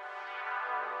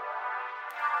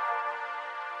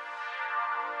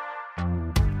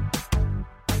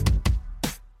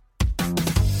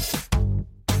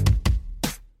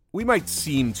 We might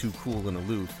seem too cool and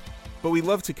aloof, but we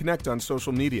love to connect on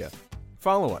social media.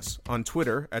 Follow us on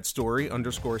Twitter at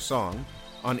 @story_song,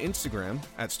 on Instagram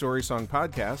at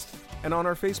 @StorySongPodcast, and on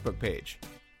our Facebook page.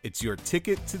 It's your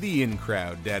ticket to the in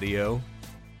crowd, Daddy-O.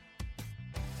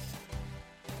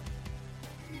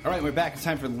 All right, we're back. It's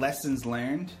time for Lessons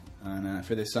Learned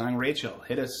for this song. Rachel,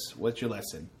 hit us. What's your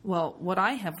lesson? Well, what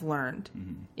I have learned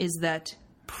is that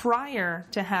prior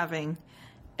to having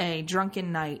a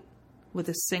drunken night with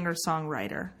a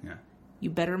singer-songwriter, you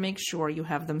better make sure you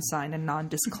have them sign a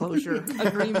non-disclosure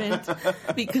agreement,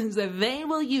 because they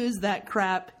will use that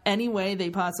crap any way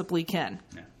they possibly can.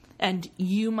 Yeah. And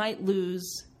you might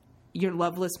lose your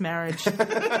loveless marriage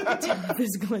to a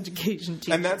physical education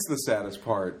teacher. And that's the saddest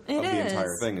part of the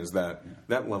entire thing, is that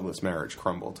loveless marriage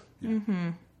crumbled. Yeah. Mm-hmm.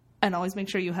 And always make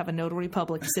sure you have a notary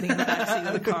public sitting in the backseat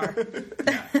of the car.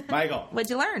 Michael. What'd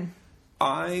you learn?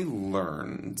 I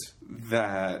learned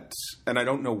that, and I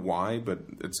don't know why, but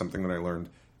it's something that I learned,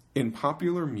 in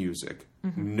popular music,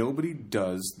 nobody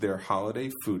does their holiday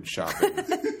food shopping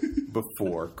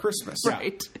before Christmas.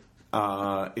 Right.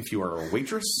 If you are a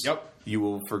waitress, you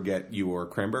will forget your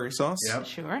cranberry sauce. Yep.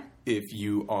 Sure. If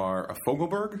you are a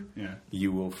Fogelberg,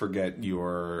 you will forget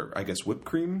your, I guess, whipped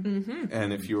cream. Mm-hmm.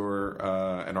 And if you're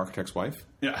an architect's wife,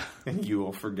 you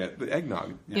will forget the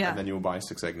eggnog. Yeah. And then you will buy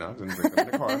 6 eggnogs and drink them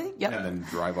in the car, and then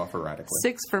drive off erratically.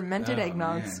 6 fermented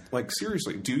eggnogs. Man. Like,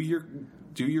 seriously, do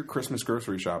your Christmas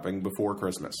grocery shopping before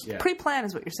Christmas. Yeah. Pre-plan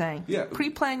is what you're saying. Yeah.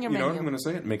 Pre-plan your menu. You know what I'm going to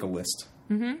say? Make a list.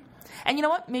 Mm-hmm. And you know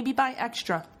what? Maybe buy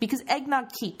extra, because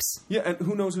eggnog keeps. Yeah, and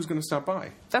who knows who's going to stop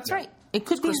by? That's right. It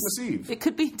could be Christmas Eve. It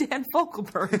could be Dan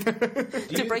Fogelberg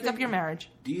to break up your marriage.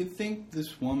 Do you think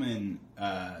this woman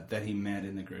that he met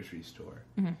in the grocery store,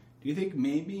 do you think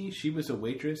maybe she was a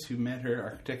waitress who met her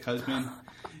architect husband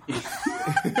in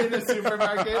the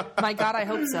supermarket? My God, I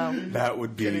hope so. That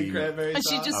would be... And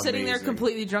she's just sitting there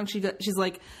completely drunk. She's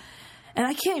like, and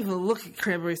I can't even look at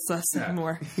cranberry sauce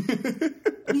anymore.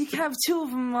 We have 2 of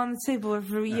them on the table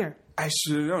every year. I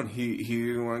should have known. He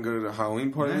didn't want to go to the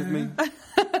Halloween party with me.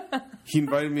 He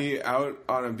invited me out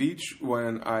on a beach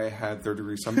when I had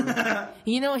 3rd-degree sunburn.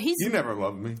 You know, You never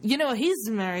loved me. You know what he's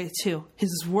married to?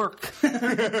 His work.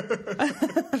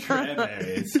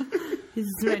 Cranberries.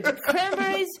 He's married to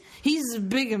cranberries. He's a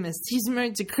bigamist. He's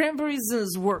married to cranberries and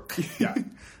his work. Yeah.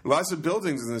 Lots of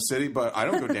buildings in the city, but I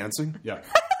don't go dancing. Yeah.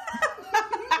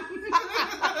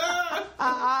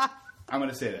 I'm going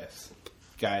to say this.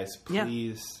 Guys,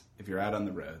 please, if you're out on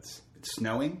the roads, it's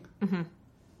snowing, and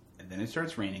then it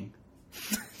starts raining.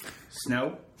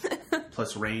 Snow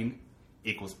plus rain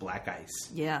equals black ice.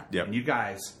 Yeah. Yep. And you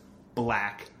guys,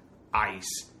 black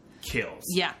ice kills.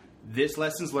 Yeah. This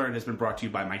Lessons Learned has been brought to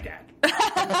you by my dad.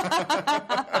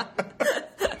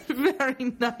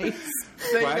 Very nice.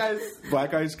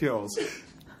 Black ice kills.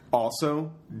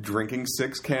 Also, drinking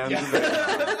 6 cans of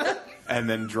it and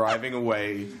then driving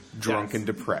away drunk and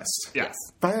depressed. Yes.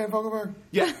 Bye, Fogelberg.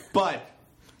 Yeah, but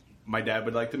my dad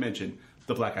would like to mention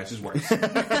the black ice is worse.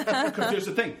 Because there's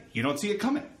the thing. You don't see it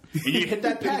coming. And you hit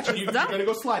that patch and you're going to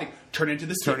go sliding. Turn into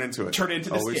the skid. Turn into it. Turn into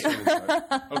the Always skid. turn into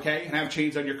it. Okay? And have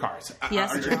chains on your cars.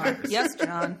 Yes, on your John. tires. Yes,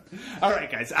 John. All right,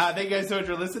 guys. Thank you guys so much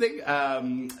for listening.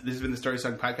 This has been the Story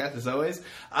Song Podcast, as always.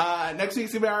 Next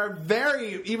week's going to be our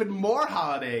even more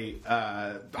holiday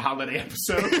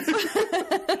episode.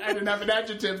 I didn't have an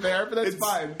adjective there, but that's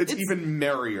fine. It's even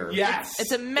merrier. Yes.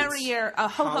 It's a merrier, a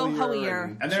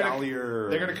ho-ho-ho-ier. And they're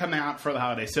going to come out for the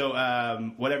holidays. So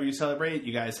whatever you celebrate,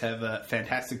 you guys have a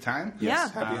fantastic time. Yeah.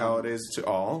 Happy holidays to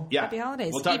all. Yeah. Happy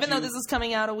holidays. We'll Even though this is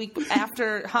coming out a week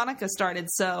after Hanukkah started,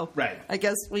 so I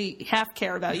guess we half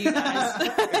care about you guys.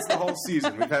 It's the whole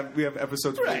season. We have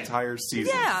episodes for the entire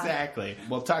season. Yeah. Exactly.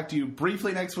 We'll talk to you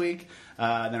briefly next week, then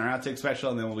our outtake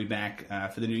special, and then we'll be back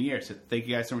for the new year. So thank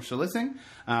you guys so much for listening.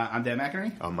 I'm Dan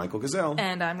McInerney. I'm Michael Gazelle.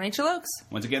 And I'm Rachel Oakes.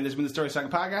 Once again, this has been the Story Song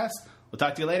Podcast. We'll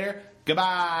talk to you later.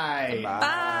 Goodbye.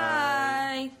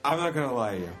 Bye. I'm not going to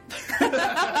lie to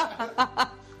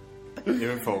you.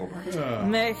 Even Fogelberg.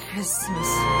 Merry Christmas.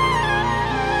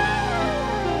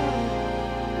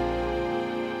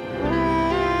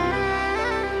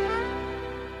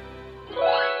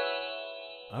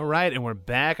 All right, and we're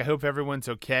back. I hope everyone's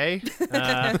okay.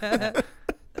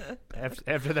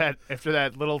 After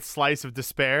that little slice of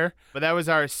despair. But that was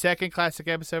our second classic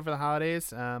episode for the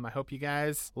holidays. I hope you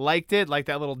guys liked it, like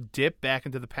that little dip back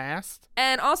into the past.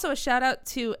 And also a shout out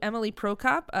to Emily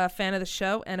Prokop, a fan of the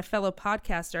show and a fellow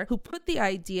podcaster, who put the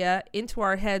idea into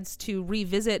our heads to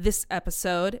revisit this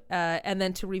episode and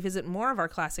then to revisit more of our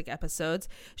classic episodes.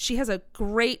 She has a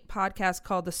great podcast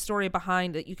called The Story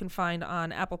Behind that you can find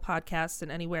on Apple Podcasts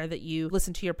and anywhere that you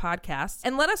listen to your podcasts.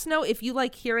 And let us know if you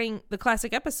like hearing the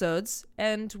classic episodes,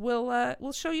 and we'll have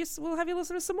you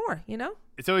listen to some more, you know?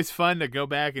 It's always fun to go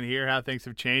back and hear how things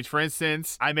have changed. For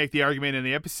instance, I make the argument in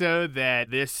the episode that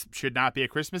this should not be a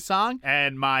Christmas song,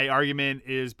 and my argument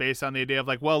is based on the idea of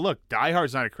like, well, look, Die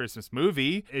Hard's not a Christmas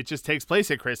movie. It just takes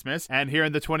place at Christmas. And here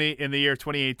in the year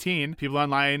 2018, people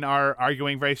online are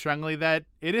arguing very strongly that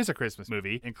it is a Christmas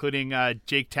movie, including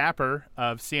Jake Tapper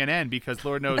of CNN, because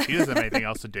Lord knows he doesn't have anything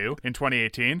else to do in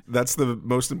 2018. That's the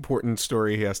most important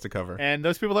story he has to cover. And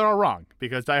those people are all wrong,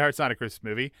 because Die Hard's not a Christmas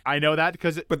movie. I know that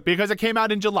because it came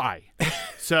out in July.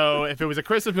 So if it was a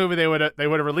Christmas movie, they would have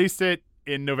released it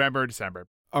in November or December.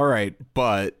 All right,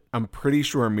 but I'm pretty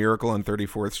sure Miracle on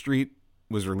 34th Street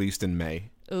was released in May.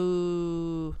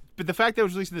 Ooh. But the fact that it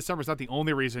was released in December is not the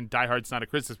only reason Die Hard's not a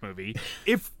Christmas movie.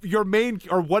 If your main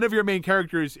or one of your main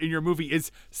characters in your movie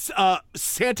is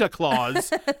Santa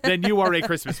Claus, then you are a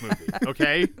Christmas movie,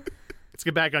 okay? Let's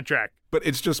get back on track. But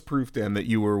it's just proof, Dan, that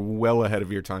you were well ahead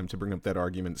of your time to bring up that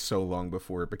argument so long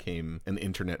before it became an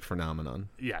internet phenomenon.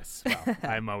 Yes. Well,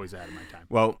 I'm always ahead of my time.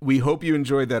 Well, we hope you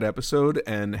enjoyed that episode,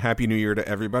 and Happy New Year to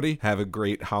everybody. Have a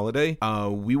great holiday.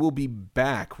 We will be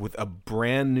back with a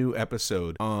brand new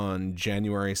episode on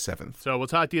January 7th. So we'll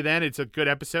talk to you then. It's a good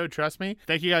episode, trust me.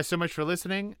 Thank you guys so much for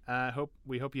listening.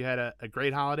 We hope you had a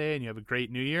great holiday and you have a great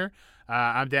new year.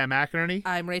 I'm Dan McInerney.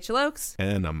 I'm Rachel Oakes.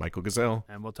 And I'm Michael Gazelle.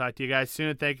 And we'll talk to you guys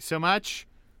soon. Thank you so much.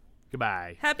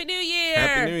 Goodbye. Happy New Year.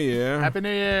 Happy New Year. Happy New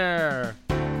Year.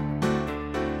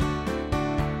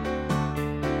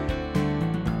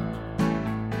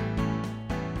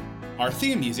 Our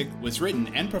theme music was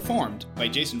written and performed by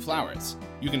Jason Flowers.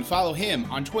 You can follow him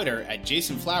on Twitter at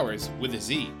Jason Flowers with a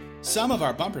Z. Some of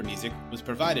our bumper music was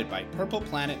provided by Purple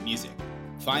Planet Music.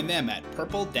 Find them at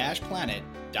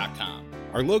purple-planet.com.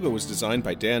 Our logo was designed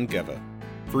by Dan Geva.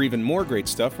 For even more great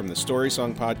stuff from the Story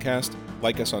Song Podcast,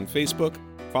 like us on Facebook,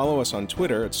 follow us on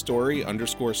Twitter at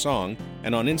story_song,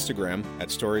 and on Instagram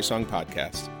at Story Song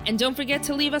Podcast. And don't forget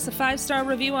to leave us a 5-star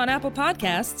review on Apple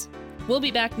Podcasts. We'll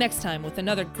be back next time with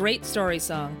another great story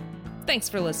song. Thanks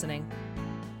for listening.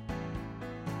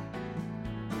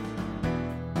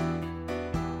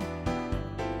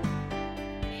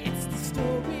 It's the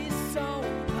Story Song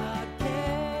Podcast.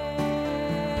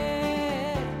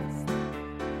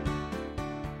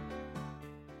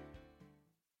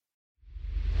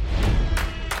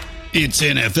 It's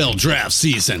NFL draft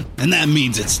season, and that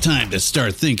means it's time to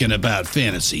start thinking about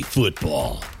fantasy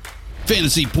football.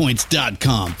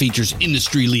 FantasyPoints.com features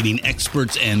industry-leading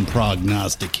experts and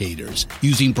prognosticators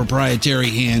using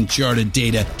proprietary hand-charted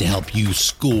data to help you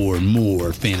score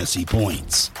more fantasy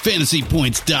points.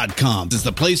 FantasyPoints.com is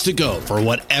the place to go for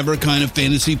whatever kind of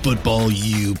fantasy football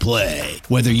you play.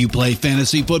 Whether you play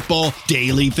fantasy football,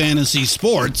 daily fantasy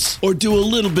sports, or do a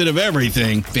little bit of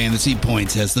everything, Fantasy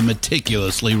Points has the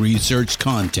meticulously researched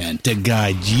content to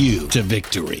guide you to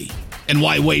victory. And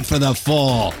why wait for the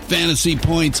fall? Fantasy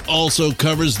Points also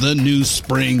covers the new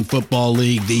spring football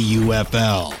league, the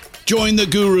UFL. Join the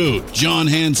guru, John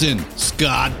Hansen,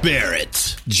 Scott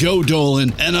Barrett, Joe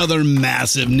Dolan, and other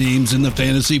massive names in the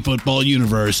fantasy football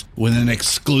universe with an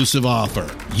exclusive offer.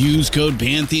 Use code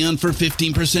Pantheon for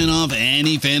 15% off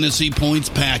any Fantasy Points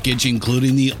package,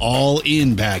 including the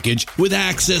all-in package, with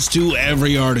access to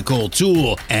every article,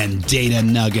 tool, and data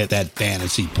nugget that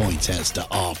Fantasy Points has to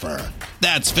offer.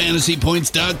 That's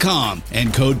FantasyPoints.com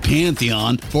and code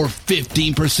Pantheon for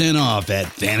 15% off at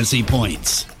Fantasy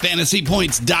Points.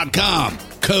 FantasyPoints.com,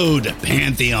 code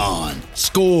Pantheon.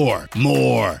 Score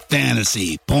more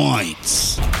fantasy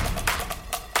points.